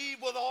believe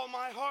with all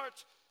my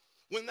heart,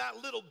 when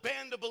that little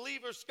band of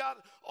believers got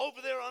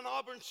over there on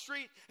Auburn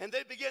Street and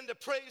they began to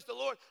praise the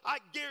Lord, I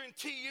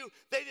guarantee you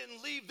they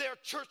didn't leave their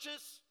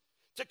churches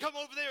to come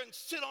over there and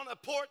sit on a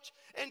porch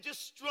and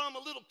just strum a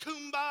little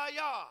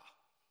kumbaya.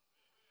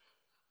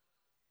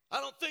 I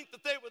don't think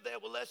that they were there.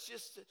 Well, let's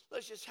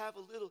just have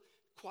a little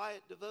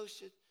quiet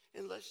devotion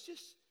and let's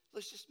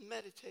just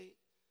meditate.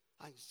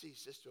 I can see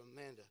Sister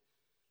Amanda.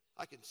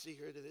 I can see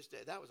her to this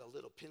day. That was a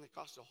little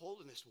Pentecostal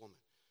holiness woman.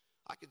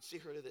 I can see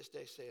her to this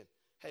day saying,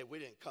 hey, we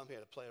didn't come here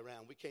to play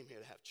around. We came here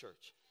to have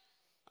church.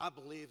 I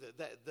believe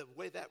that the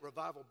way that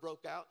revival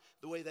broke out,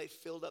 the way they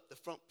filled up the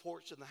front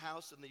porch and the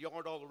house and the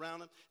yard all around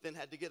them, then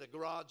had to get a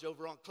garage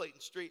over on Clayton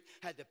Street,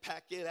 had to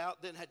pack it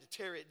out, then had to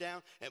tear it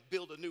down and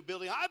build a new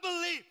building. I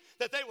believe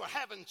that they were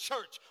having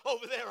church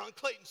over there on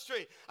Clayton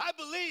Street. I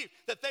believe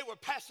that they were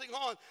passing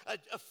on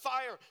a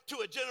fire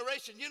to a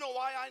generation. You know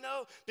why I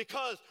know?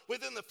 Because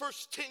within the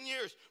first 10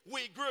 years,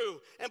 we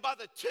grew. And by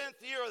the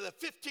 10th year or the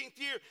 15th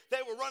year,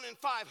 they were running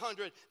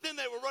 500. Then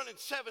they were running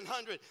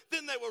 700.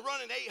 Then they were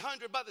running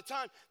 800. By the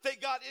time they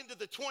got into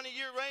the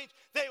 20-year range,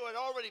 they were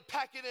already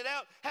packing it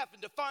out,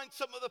 having to find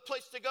some other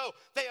place to go.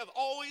 They have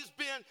always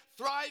been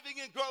thriving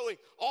and growing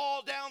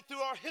all down through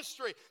our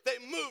history. They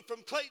moved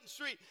from Clayton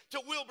Street to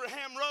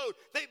Wilbraham Road.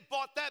 They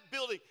bought that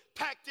building,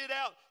 packed it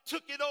out,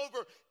 took it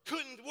over,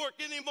 couldn't work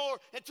anymore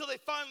until they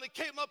finally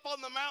came up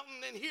on the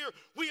mountain, and here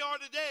we are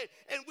today,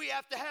 and we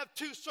have to have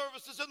 2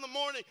 services in the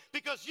morning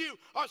because you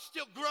are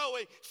still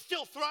growing,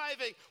 still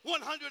thriving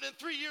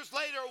 103 years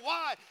later.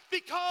 Why?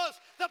 Because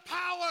the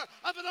power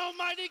of an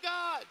almighty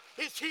God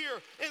is here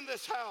in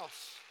this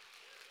house.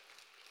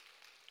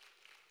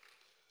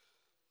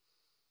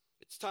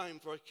 It's time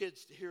for our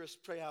kids to hear us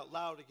pray out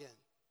loud again.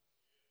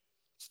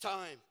 It's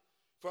time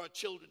for our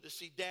children to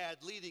see Dad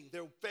leading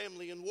their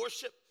family in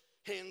worship,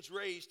 hands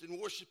raised and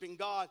worshiping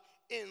God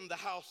in the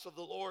house of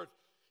the Lord.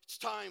 It's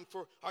time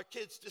for our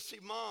kids to see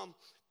Mom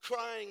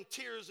crying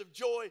tears of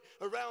joy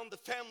around the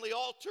family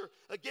altar.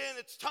 Again,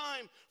 it's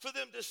time for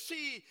them to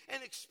see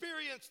and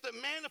experience the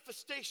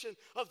manifestation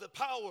of the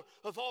power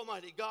of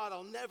Almighty God.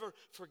 I'll never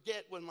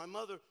forget when my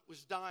mother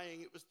was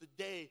dying. It was the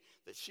day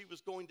that she was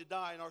going to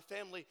die, and our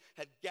family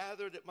had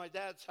gathered at my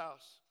dad's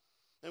house,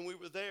 and we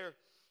were there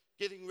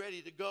getting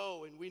ready to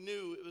go, and we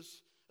knew it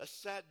was a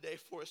sad day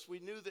for us. We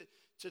knew that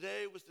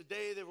today was the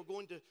day they were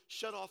going to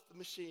shut off the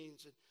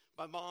machines, and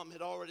my mom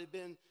had already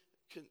been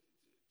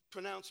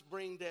pronounced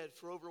brain dead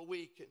for over a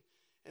week,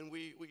 and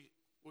we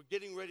were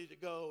getting ready to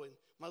go, and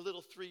my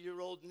little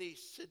 3-year-old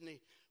niece, Sydney,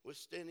 was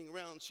standing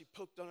around. She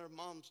poked on her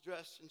mom's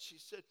dress, and she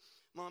said,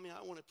 Mommy,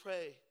 I want to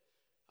pray.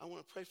 I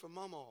want to pray for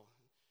Mama.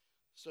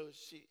 So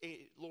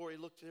Lori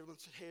looked at everyone and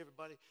said, hey,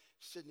 everybody,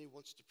 Sydney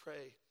wants to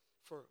pray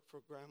for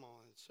Grandma.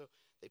 And so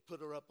they put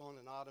her up on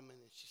an ottoman,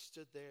 and she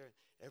stood there,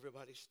 and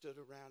everybody stood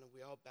around, and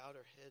we all bowed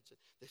our heads. And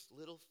this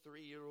little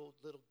 3-year-old,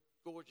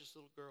 gorgeous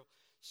little girl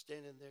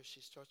standing there,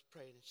 she starts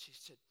praying, and she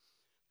said,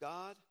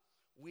 God,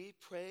 we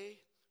pray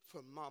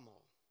for Mama.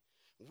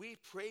 We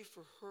pray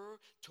for her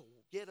to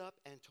get up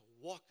and to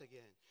walk again.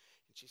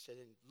 And she said,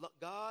 and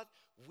God,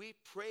 we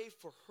pray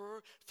for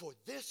her for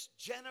this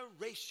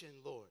generation,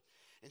 Lord.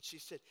 And she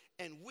said,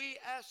 and we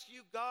ask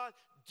you, God,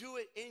 do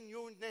it in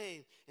your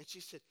name. And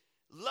she said,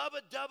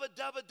 lubba dubba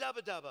dubba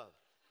dubba dubba.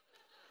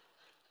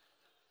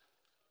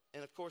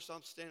 And of course,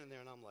 I'm standing there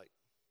and I'm like,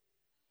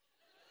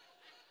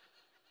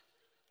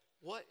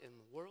 what in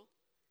the world?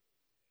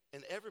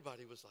 And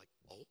everybody was like,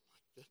 oh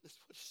my goodness,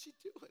 what is she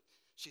doing?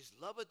 She's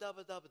lubba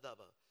dubba dubba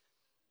dubba.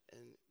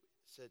 And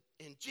said,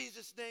 in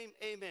Jesus' name,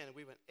 amen. And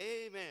we went,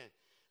 amen.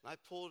 And I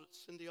pulled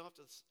Sydney off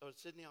to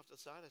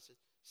the side. I said,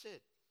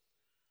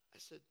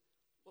 Sid,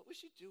 what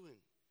was you doing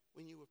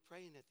when you were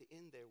praying at the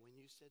end there when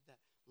you said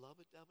that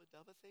lubba dubba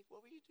dubba thing?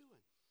 What were you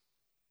doing?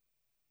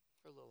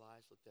 Her little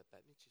eyes looked up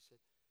at me and she said,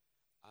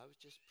 I was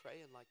just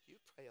praying like you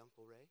pray,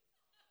 Uncle Ray.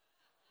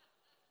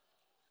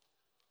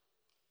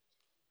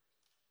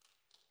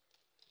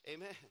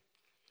 Amen.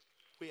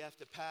 We have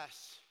to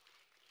pass.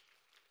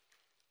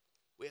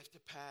 We have to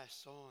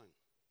pass on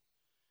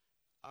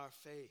our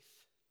faith,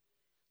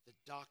 the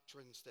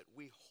doctrines that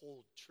we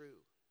hold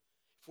true.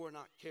 If we're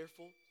not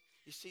careful,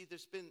 You see,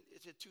 it's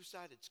a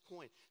two-sided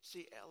coin.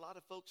 See, a lot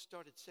of folks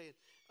started saying,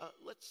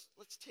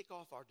 let's take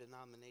off our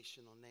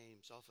denominational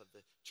names off of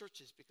the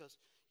churches because,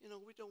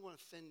 we don't want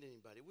to offend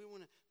anybody. We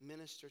want to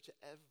minister to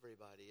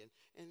everybody.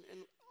 And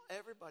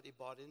everybody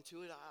bought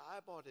into it.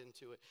 I bought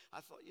into it.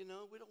 I thought, we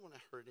don't want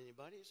to hurt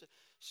anybody. It's a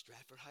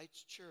Stratford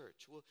Heights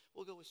Church.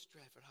 We'll go with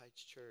Stratford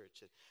Heights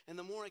Church. And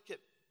the more I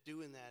kept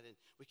doing that, and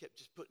we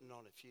kept just putting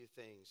on a few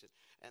things,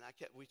 and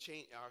we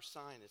changed, our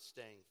sign is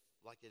staying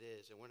like it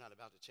is, and we're not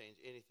about to change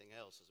anything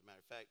else, as a matter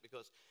of fact,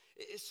 because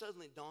it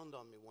suddenly dawned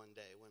on me one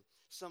day when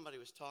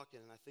somebody was talking,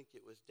 and I think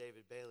it was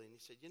David Bailey, and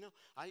he said,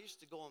 I used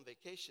to go on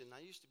vacation, and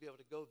I used to be able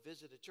to go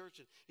visit a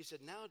church, and he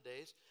said,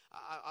 nowadays,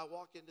 I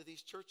walk into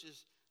these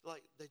churches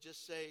like they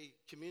just say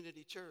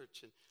community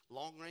church and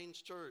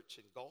long-range church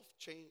and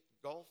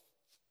golf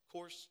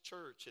course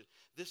church and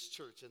this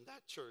church and that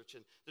church,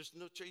 and there's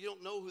no church. You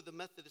don't know who the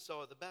Methodists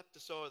are, the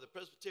Baptists are, the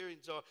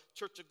Presbyterians are,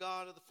 Church of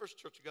God or the First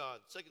Church of God,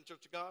 Second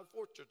Church of God,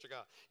 Fourth Church of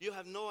God. You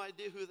have no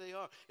idea who they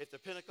are. If they're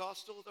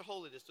Pentecostal, they're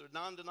holiness. They're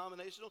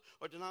non-denominational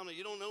or denominational.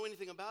 You don't know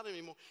anything about them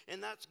anymore,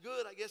 and that's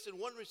good, I guess, in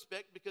one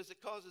respect because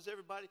it causes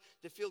everybody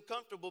to feel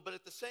comfortable, but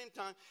at the same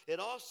time,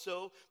 it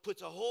also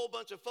puts a whole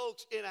bunch of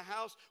folks in a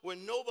house where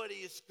nobody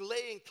is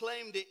laying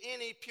claim to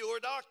any pure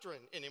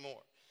doctrine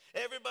anymore.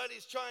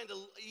 Everybody's trying to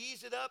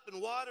ease it up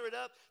and water it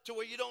up to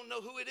where you don't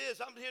know who it is.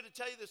 I'm here to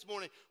tell you this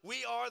morning,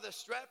 we are the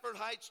Stratford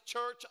Heights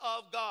Church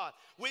of God.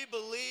 We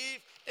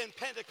believe in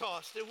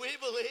Pentecost, and we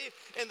believe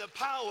in the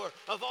power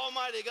of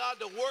Almighty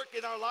God to work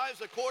in our lives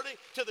according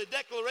to the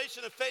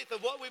declaration of faith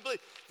of what we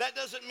believe. That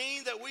doesn't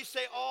mean that we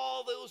say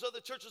all those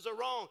other churches are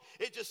wrong.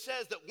 It just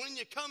says that when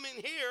you come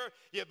in here,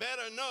 you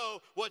better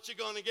know what you're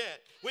going to get.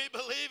 We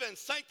believe in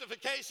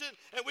sanctification,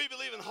 and we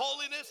believe in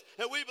holiness,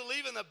 and we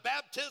believe in the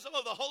baptism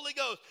of the Holy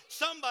Ghost.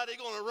 Somebody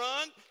going to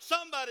run,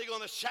 somebody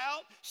going to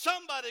shout,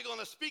 somebody going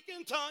to speak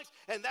in tongues,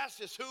 and that's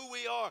just who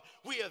we are.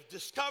 We have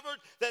discovered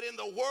that in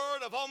the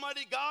Word of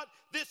Almighty God,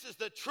 this is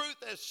the truth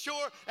as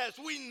sure as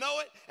we know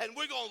it, and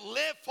we're going to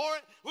live for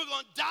it. We're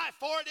going to die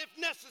for it if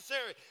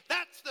necessary.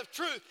 That's the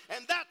truth,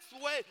 and that's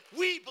the way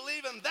we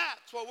believe, and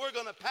that's what we're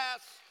going to pass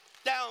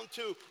down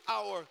to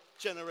our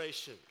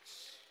generations.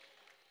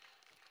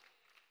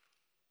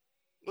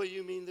 Well,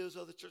 you mean those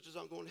other churches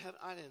aren't going to heaven?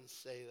 I didn't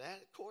say that.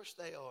 Of course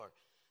they are.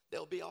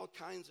 There'll be all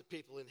kinds of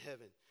people in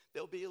heaven.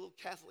 There'll be a little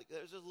Catholic.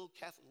 There's a little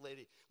Catholic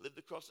lady lived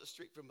across the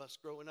street from us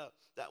growing up.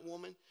 That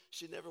woman,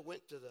 she never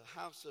went to the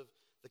house of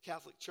the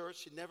Catholic Church.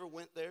 She never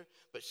went there,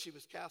 but she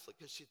was Catholic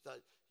because she thought,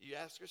 you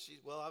ask her,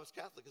 I was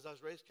Catholic because I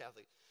was raised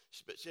Catholic.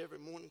 But every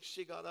morning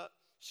she got up,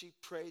 she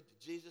prayed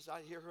to Jesus.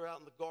 I'd hear her out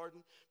in the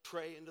garden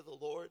praying to the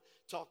Lord,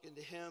 talking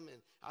to him,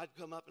 and I'd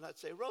come up and I'd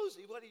say,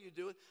 Rosie, what are you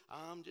doing?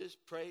 I'm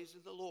just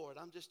praising the Lord.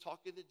 I'm just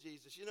talking to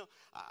Jesus.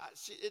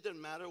 It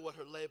didn't matter what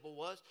her label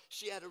was.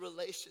 She had a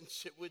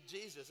relationship with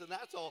Jesus, and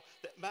that's all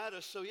that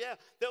matters. So, yeah,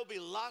 there'll be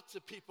lots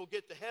of people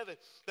get to heaven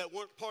that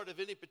weren't part of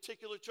any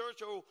particular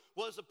church or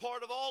was a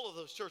part of all of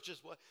those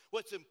churches.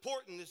 What's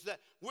important is that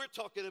we're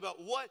talking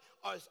about what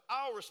is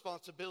our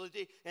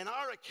responsibility and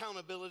our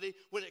accountability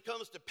when it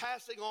comes to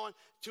passing on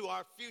to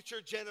our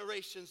future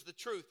generations the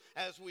truth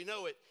as we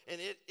know it. And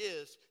it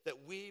is that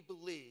we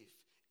believe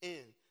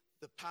in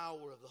the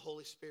power of the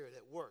Holy Spirit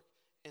at work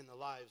in the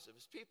lives of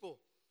his people.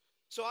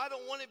 So I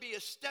don't want to be a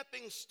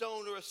stepping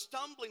stone or a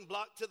stumbling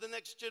block to the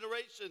next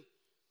generation.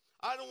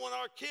 I don't want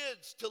our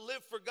kids to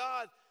live for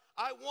God.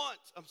 I want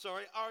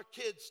our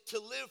kids to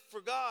live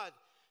for God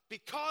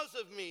because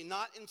of me,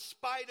 not in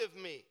spite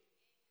of me.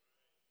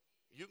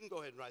 You can go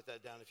ahead and write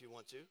that down if you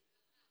want to.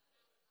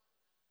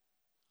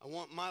 I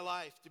want my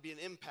life to be an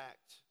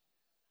impact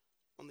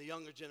on the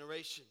younger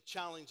generation,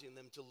 challenging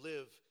them to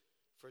live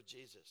for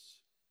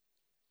Jesus.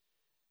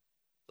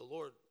 The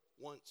Lord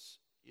wants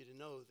you to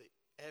know that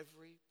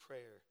every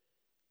prayer,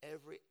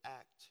 every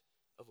act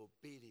of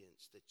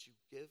obedience that you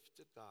give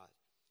to God,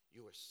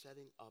 you are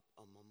setting up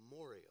a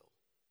memorial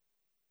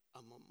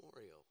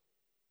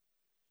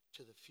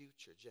to the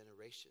future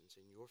generations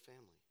in your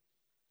family.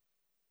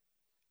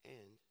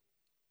 And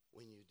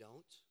when you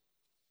don't,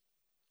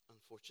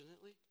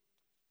 unfortunately,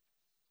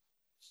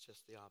 it's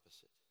just the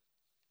opposite.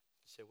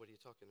 You say, what are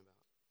you talking about?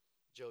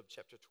 Job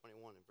chapter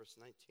 21 and verse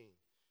 19.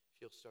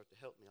 If you'll start to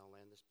help me, I'll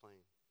land this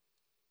plane.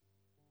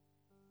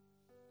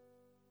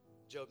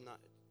 Job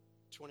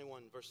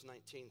 21 verse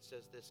 19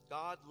 says this: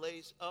 God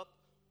lays up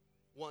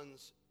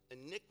one's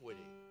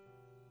iniquity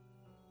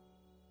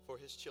for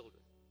his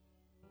children.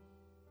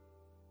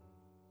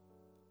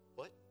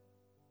 What?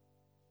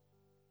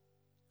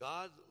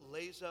 God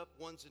lays up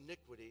one's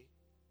iniquity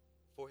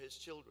for his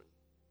children.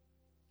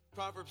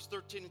 Proverbs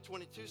 13 and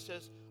 22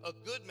 says, a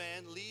good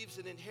man leaves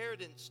an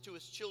inheritance to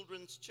his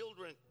children's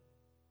children.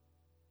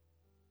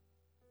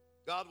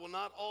 God will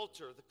not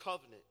alter the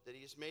covenant that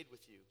he has made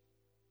with you,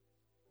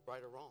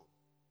 right or wrong,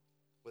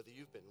 whether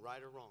you've been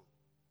right or wrong,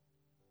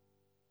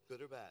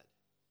 good or bad.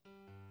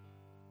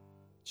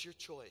 It's your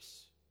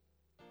choice.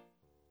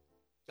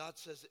 God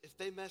says, if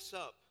they mess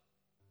up,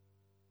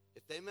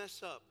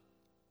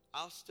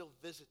 I'll still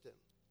visit them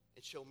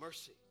and show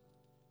mercy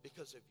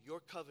because of your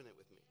covenant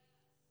with me.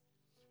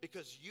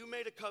 because you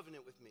made a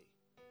covenant with me.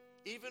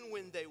 Even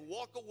when they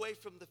walk away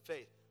from the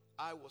faith,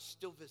 I will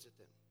still visit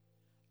them,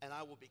 and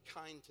I will be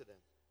kind to them,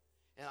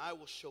 and I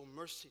will show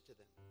mercy to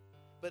them.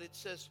 But it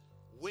says,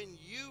 when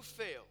you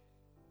fail,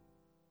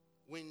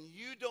 when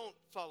you don't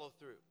follow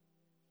through,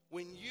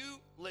 when you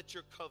let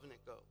your covenant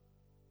go,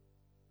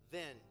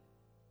 then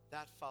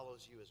that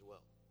follows you as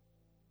well.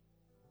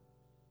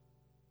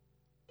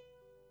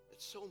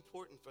 It's so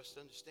important for us to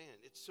understand.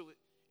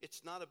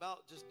 It's not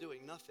about just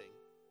doing nothing.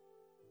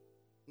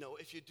 No,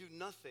 if you do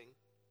nothing,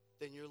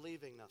 then you're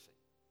leaving nothing.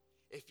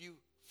 If you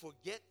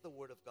forget the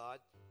word of God,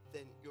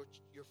 then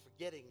you're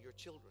forgetting your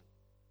children.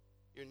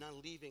 You're not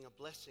leaving a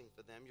blessing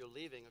for them. You're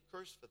leaving a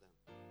curse for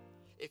them.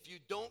 If you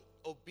don't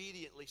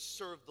obediently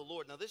serve the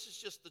Lord. Now, this is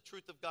just the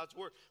truth of God's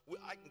word.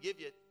 I can give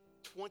you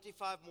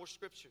 25 more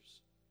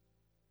scriptures.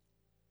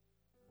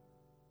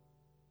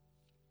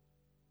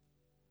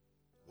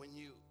 When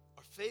you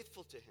are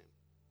faithful to him,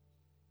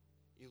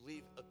 you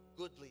leave a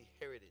goodly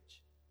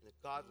heritage and a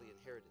godly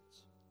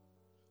inheritance.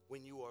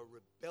 When you are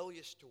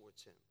rebellious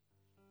towards him,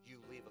 you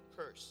leave a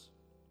curse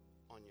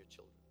on your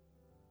children.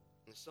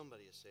 And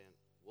somebody is saying,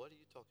 what are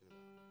you talking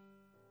about?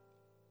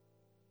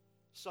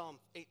 Psalm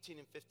 18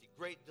 and 50,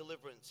 great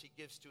deliverance he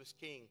gives to his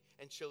king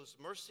and shows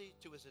mercy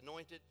to his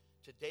anointed,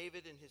 to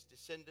David and his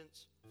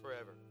descendants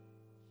forever.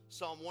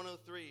 Psalm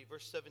 103,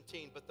 verse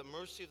 17, but the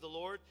mercy of the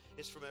Lord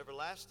is from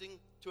everlasting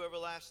to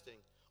everlasting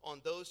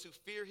on those who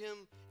fear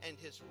him, and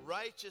his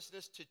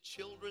righteousness to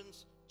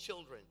children's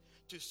children,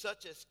 to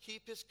such as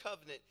keep his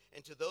covenant,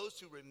 and to those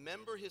who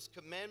remember his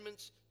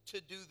commandments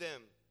to do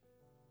them.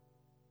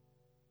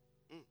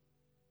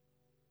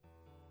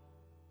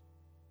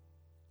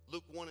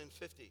 Luke 1 and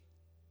 50,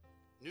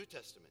 New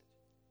Testament.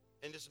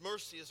 And his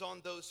mercy is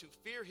on those who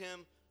fear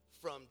him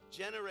from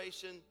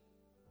generation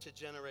to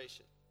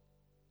generation.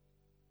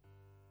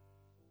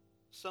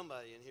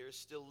 Somebody in here is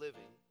still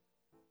living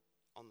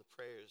on the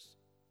prayers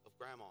of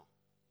grandma.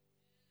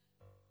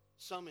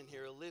 Some in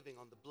here are living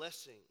on the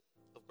blessing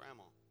of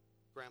grandma,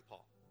 grandpa.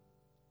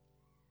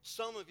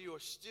 Some of you are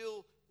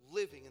still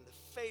living in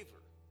the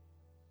favor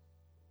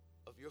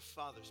of your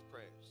father's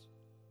prayers,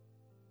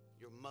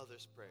 your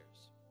mother's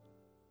prayers.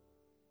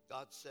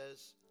 God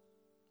says,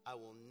 I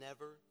will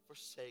never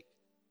forsake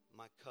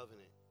my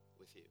covenant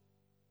with you.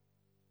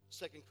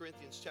 2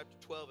 Corinthians chapter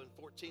 12 and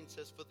 14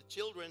 says, for the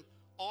children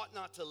ought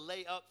not to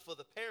lay up for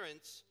the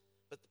parents,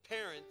 but the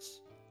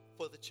parents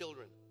for the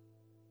children.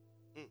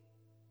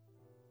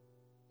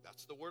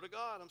 That's the word of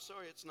God. I'm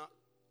sorry, it's not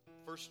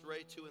 1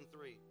 Ray 2 and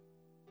 3.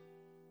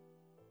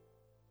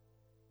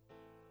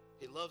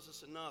 He loves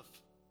us enough.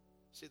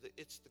 See,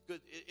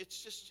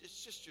 it's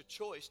just your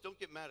choice. Don't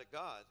get mad at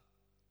God.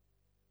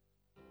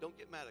 Don't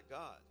get mad at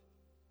God.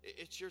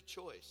 It's your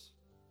choice.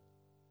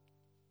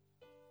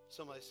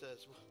 Somebody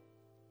says,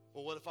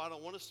 well, what if I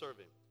don't want to serve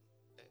him?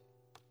 Hey,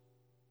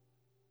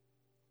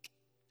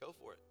 go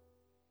for it.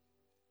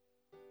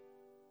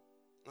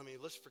 I mean,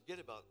 let's forget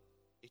about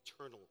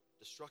eternal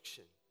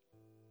destruction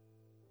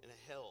and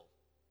a hell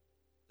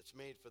that's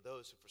made for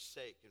those who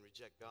forsake and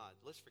reject God.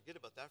 Let's forget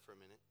about that for a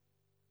minute.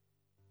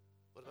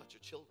 What about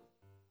your children?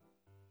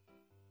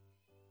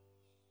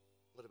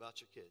 What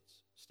about your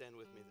kids? Stand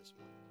with me this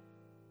morning.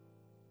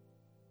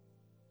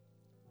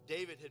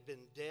 David had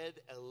been dead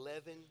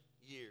 11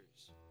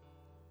 years.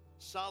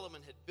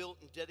 Solomon had built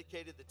and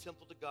dedicated the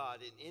temple to God,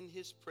 and in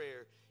his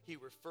prayer, he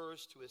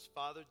refers to his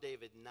father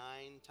David 9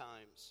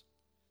 times.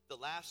 The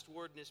last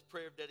word in his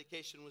prayer of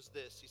dedication was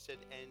this. He said,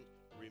 and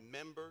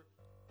remember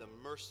the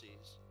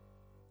mercies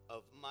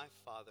of my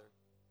father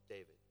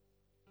David.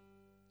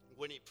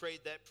 When he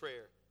prayed that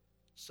prayer,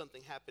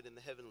 something happened in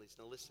the heavenlies.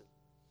 Now listen,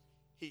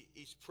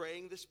 he's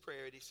praying this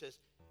prayer, and he says,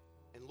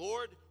 and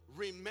Lord,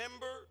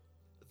 remember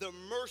the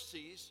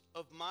mercies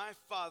of my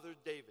father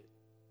David.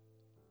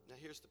 Now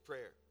here's the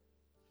prayer.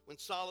 When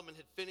Solomon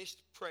had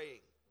finished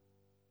praying,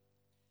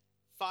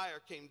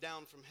 fire came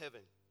down from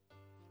heaven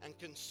and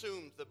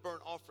consumed the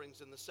burnt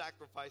offerings and the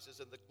sacrifices,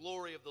 and the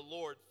glory of the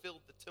Lord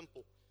filled the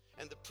temple.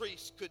 And the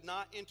priests could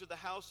not enter the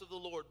house of the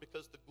Lord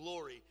because the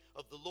glory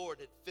of the Lord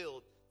had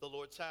filled the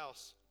Lord's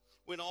house.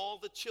 When all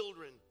the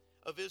children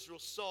of Israel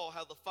saw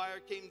how the fire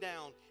came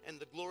down and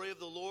the glory of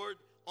the Lord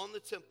on the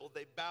temple,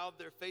 they bowed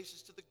their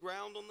faces to the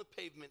ground on the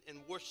pavement and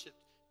worshiped,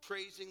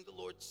 praising the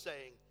Lord,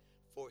 saying,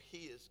 for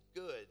he is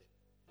good,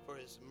 for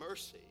his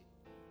mercy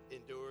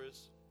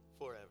endures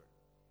forever.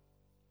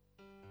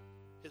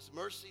 His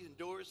mercy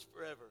endures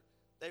forever.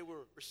 They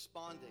were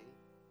responding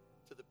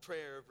to the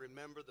prayer of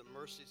remember the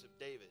mercies of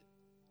David,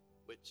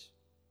 which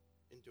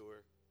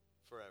endure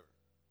forever.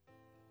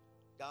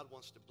 God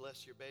wants to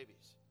bless your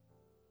babies.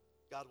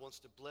 God wants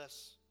to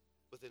bless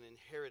with an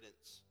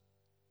inheritance.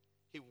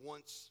 He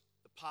wants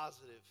the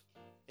positive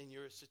in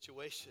your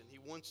situation. He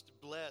wants to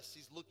bless.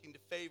 He's looking to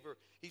favor.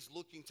 He's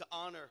looking to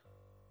honor.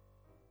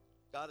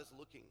 God is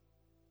looking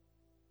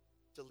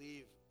to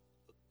leave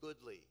a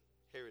goodly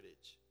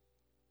heritage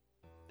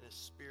and a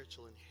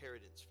spiritual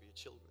inheritance for your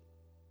children.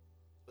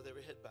 With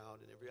every head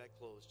bowed and every eye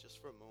closed,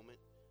 just for a moment,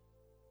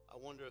 I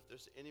wonder if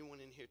there's anyone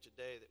in here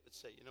today that would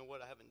say, you know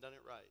what, I haven't done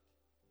it right.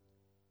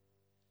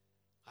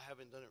 I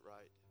haven't done it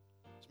right.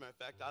 As a matter of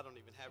fact, I don't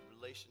even have a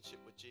relationship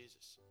with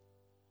Jesus.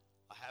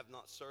 I have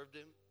not served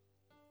him,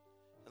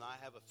 and I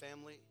have a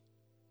family.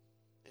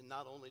 And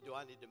not only do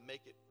I need to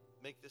make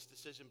this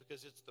decision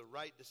because it's the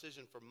right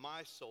decision for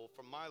my soul,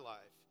 for my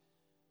life,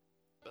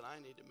 but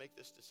I need to make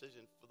this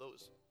decision for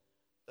those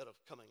that are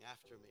coming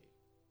after me.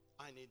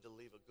 I need to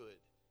leave a good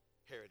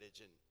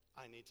heritage, and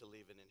I need to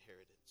leave an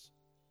inheritance.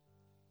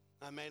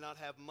 I may not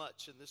have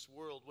much in this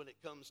world when it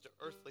comes to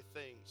earthly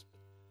things, but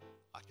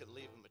I can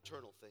leave them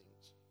eternal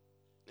things.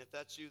 And if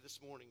that's you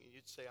this morning and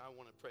you'd say, I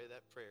want to pray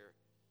that prayer,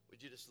 would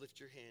you just lift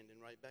your hand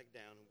and write back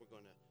down, and we're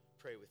going to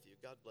pray with you.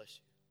 God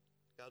bless you.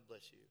 God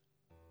bless you.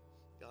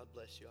 God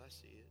bless you. I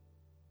see it.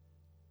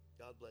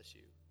 God bless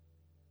you.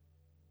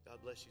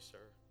 God bless you,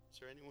 sir. Is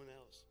there anyone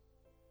else?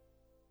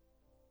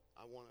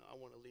 I want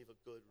to leave a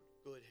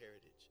good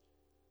heritage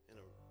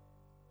and a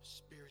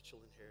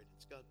spiritual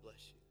inheritance. God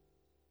bless you.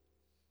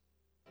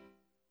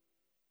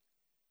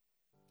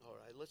 All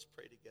right, let's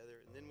pray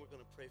together, and then we're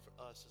going to pray for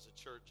us as a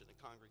church and a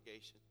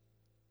congregation.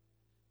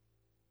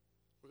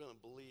 We're going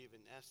to believe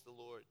and ask the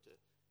Lord to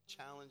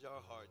challenge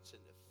our hearts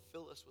and to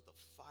fill us with the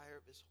fire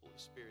of his Holy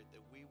Spirit,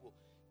 that we will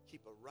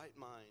keep a right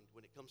mind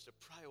when it comes to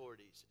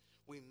priorities.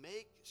 We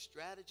make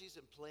strategies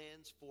and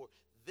plans for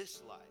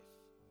this life.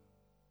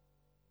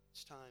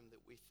 It's time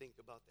that we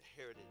think about the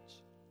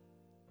heritage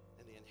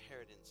and the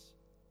inheritance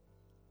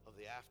of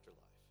the afterlife.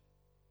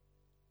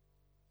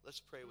 Let's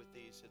pray with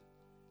these and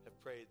have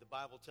prayed. The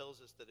Bible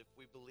tells us that if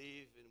we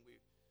believe and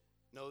we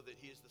know that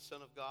he is the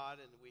Son of God,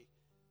 and we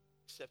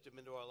accept him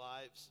into our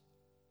lives,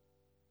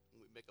 and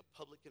we make a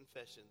public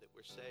confession that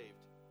we're saved.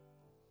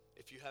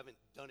 If you haven't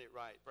done it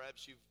right,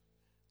 perhaps you've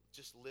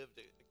just lived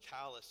a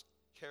callous,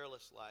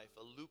 careless life,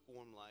 a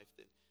lukewarm life,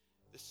 then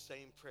this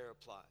same prayer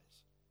applies.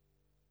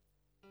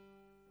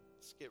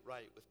 Let's get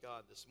right with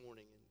God this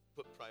morning and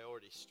put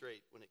priorities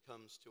straight when it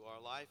comes to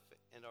our life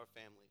and our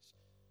families.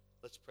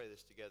 Let's pray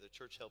this together.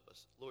 Church, help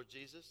us. Lord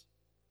Jesus,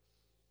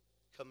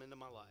 come into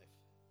my life.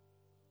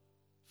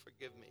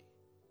 Forgive me.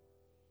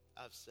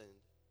 I've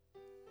sinned.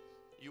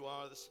 You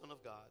are the Son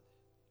of God.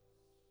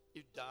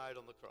 You died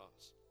on the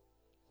cross.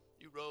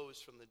 You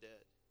rose from the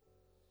dead.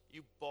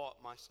 You bought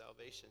my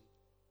salvation,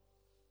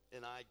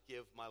 and I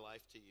give my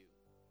life to you.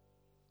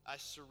 I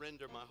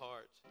surrender my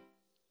heart.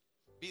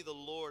 Be the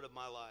Lord of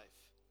my life,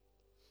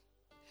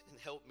 and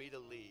help me to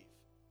leave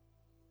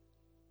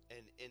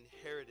an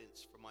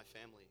inheritance for my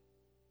family,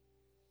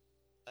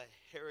 a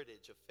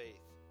heritage of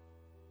faith.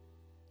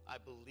 I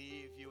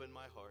believe you in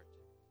my heart,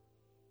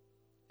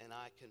 and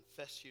I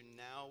confess you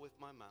now with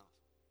my mouth.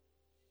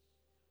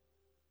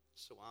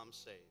 So I'm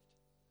saved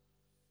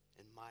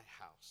in my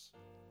house.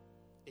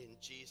 In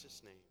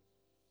Jesus' name,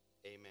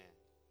 amen.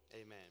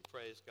 Amen.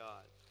 Praise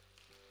God.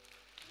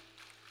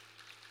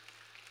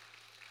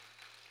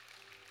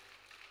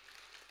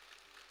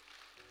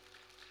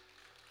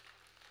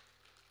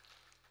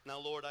 Now,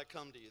 Lord, I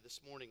come to you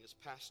this morning as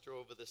pastor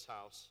over this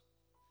house.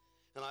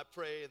 And I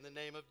pray in the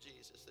name of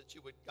Jesus that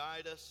you would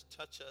guide us,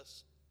 touch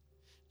us,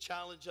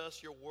 challenge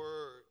us, your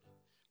word.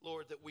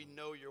 Lord, that we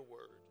know your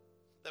word,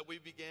 that we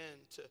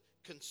begin to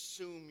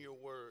consume your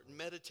word,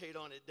 meditate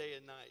on it day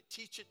and night.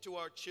 Teach it to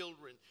our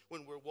children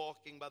when we're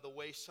walking by the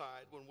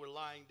wayside, when we're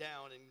lying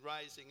down and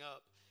rising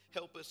up.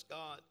 Help us,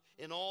 God,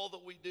 in all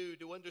that we do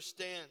to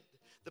understand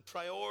the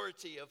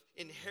priority of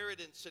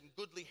inheritance and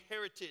goodly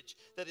heritage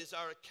that is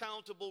our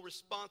accountable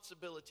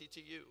responsibility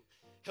to you.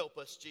 Help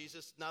us,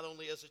 Jesus, not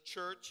only as a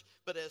church,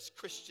 but as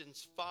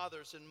Christians,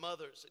 fathers and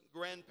mothers and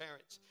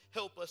grandparents.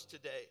 Help us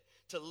today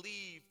to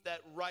leave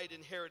that right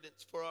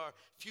inheritance for our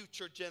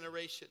future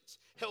generations.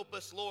 Help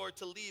us, Lord,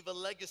 to leave a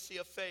legacy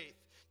of faith,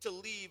 to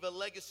leave a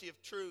legacy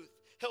of truth.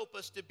 Help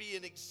us to be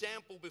an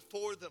example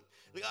before them.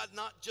 God,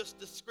 not just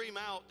to scream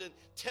out and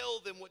tell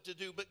them what to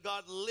do, but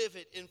God, live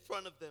it in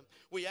front of them.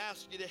 We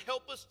ask you to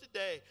help us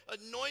today.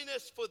 Anoint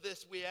us for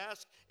this, we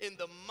ask, in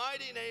the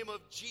mighty name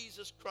of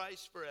Jesus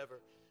Christ forever.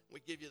 We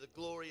give you the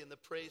glory and the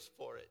praise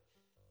for it.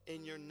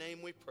 In your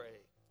name we pray.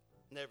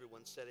 And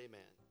everyone said amen.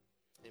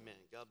 Amen.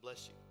 God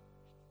bless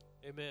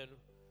you. Amen.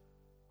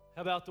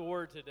 How about the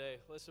word today?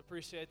 Let's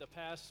appreciate the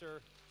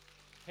pastor,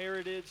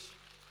 heritage.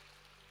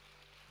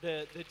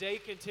 The day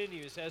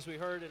continues. As we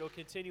heard, it'll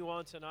continue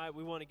on tonight.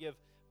 We want to give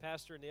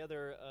pastor and the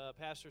other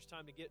pastors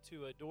time to get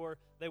to a door.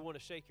 They want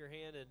to shake your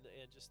hand and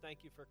just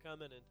thank you for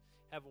coming and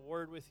have a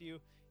word with you.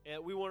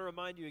 And we want to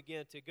remind you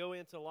again to go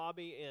into the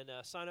lobby and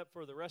sign up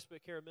for the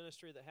respite care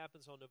ministry that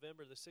happens on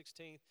November the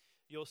 16th.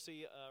 You'll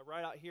see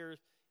right out here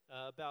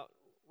about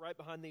right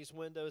behind these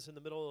windows in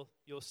the middle,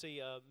 you'll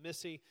see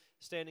Missy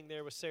standing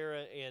there with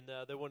Sarah, and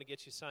they want to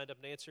get you signed up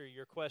and answer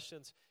your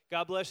questions.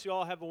 God bless you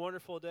all. Have a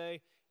wonderful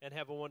day and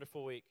have a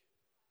wonderful week.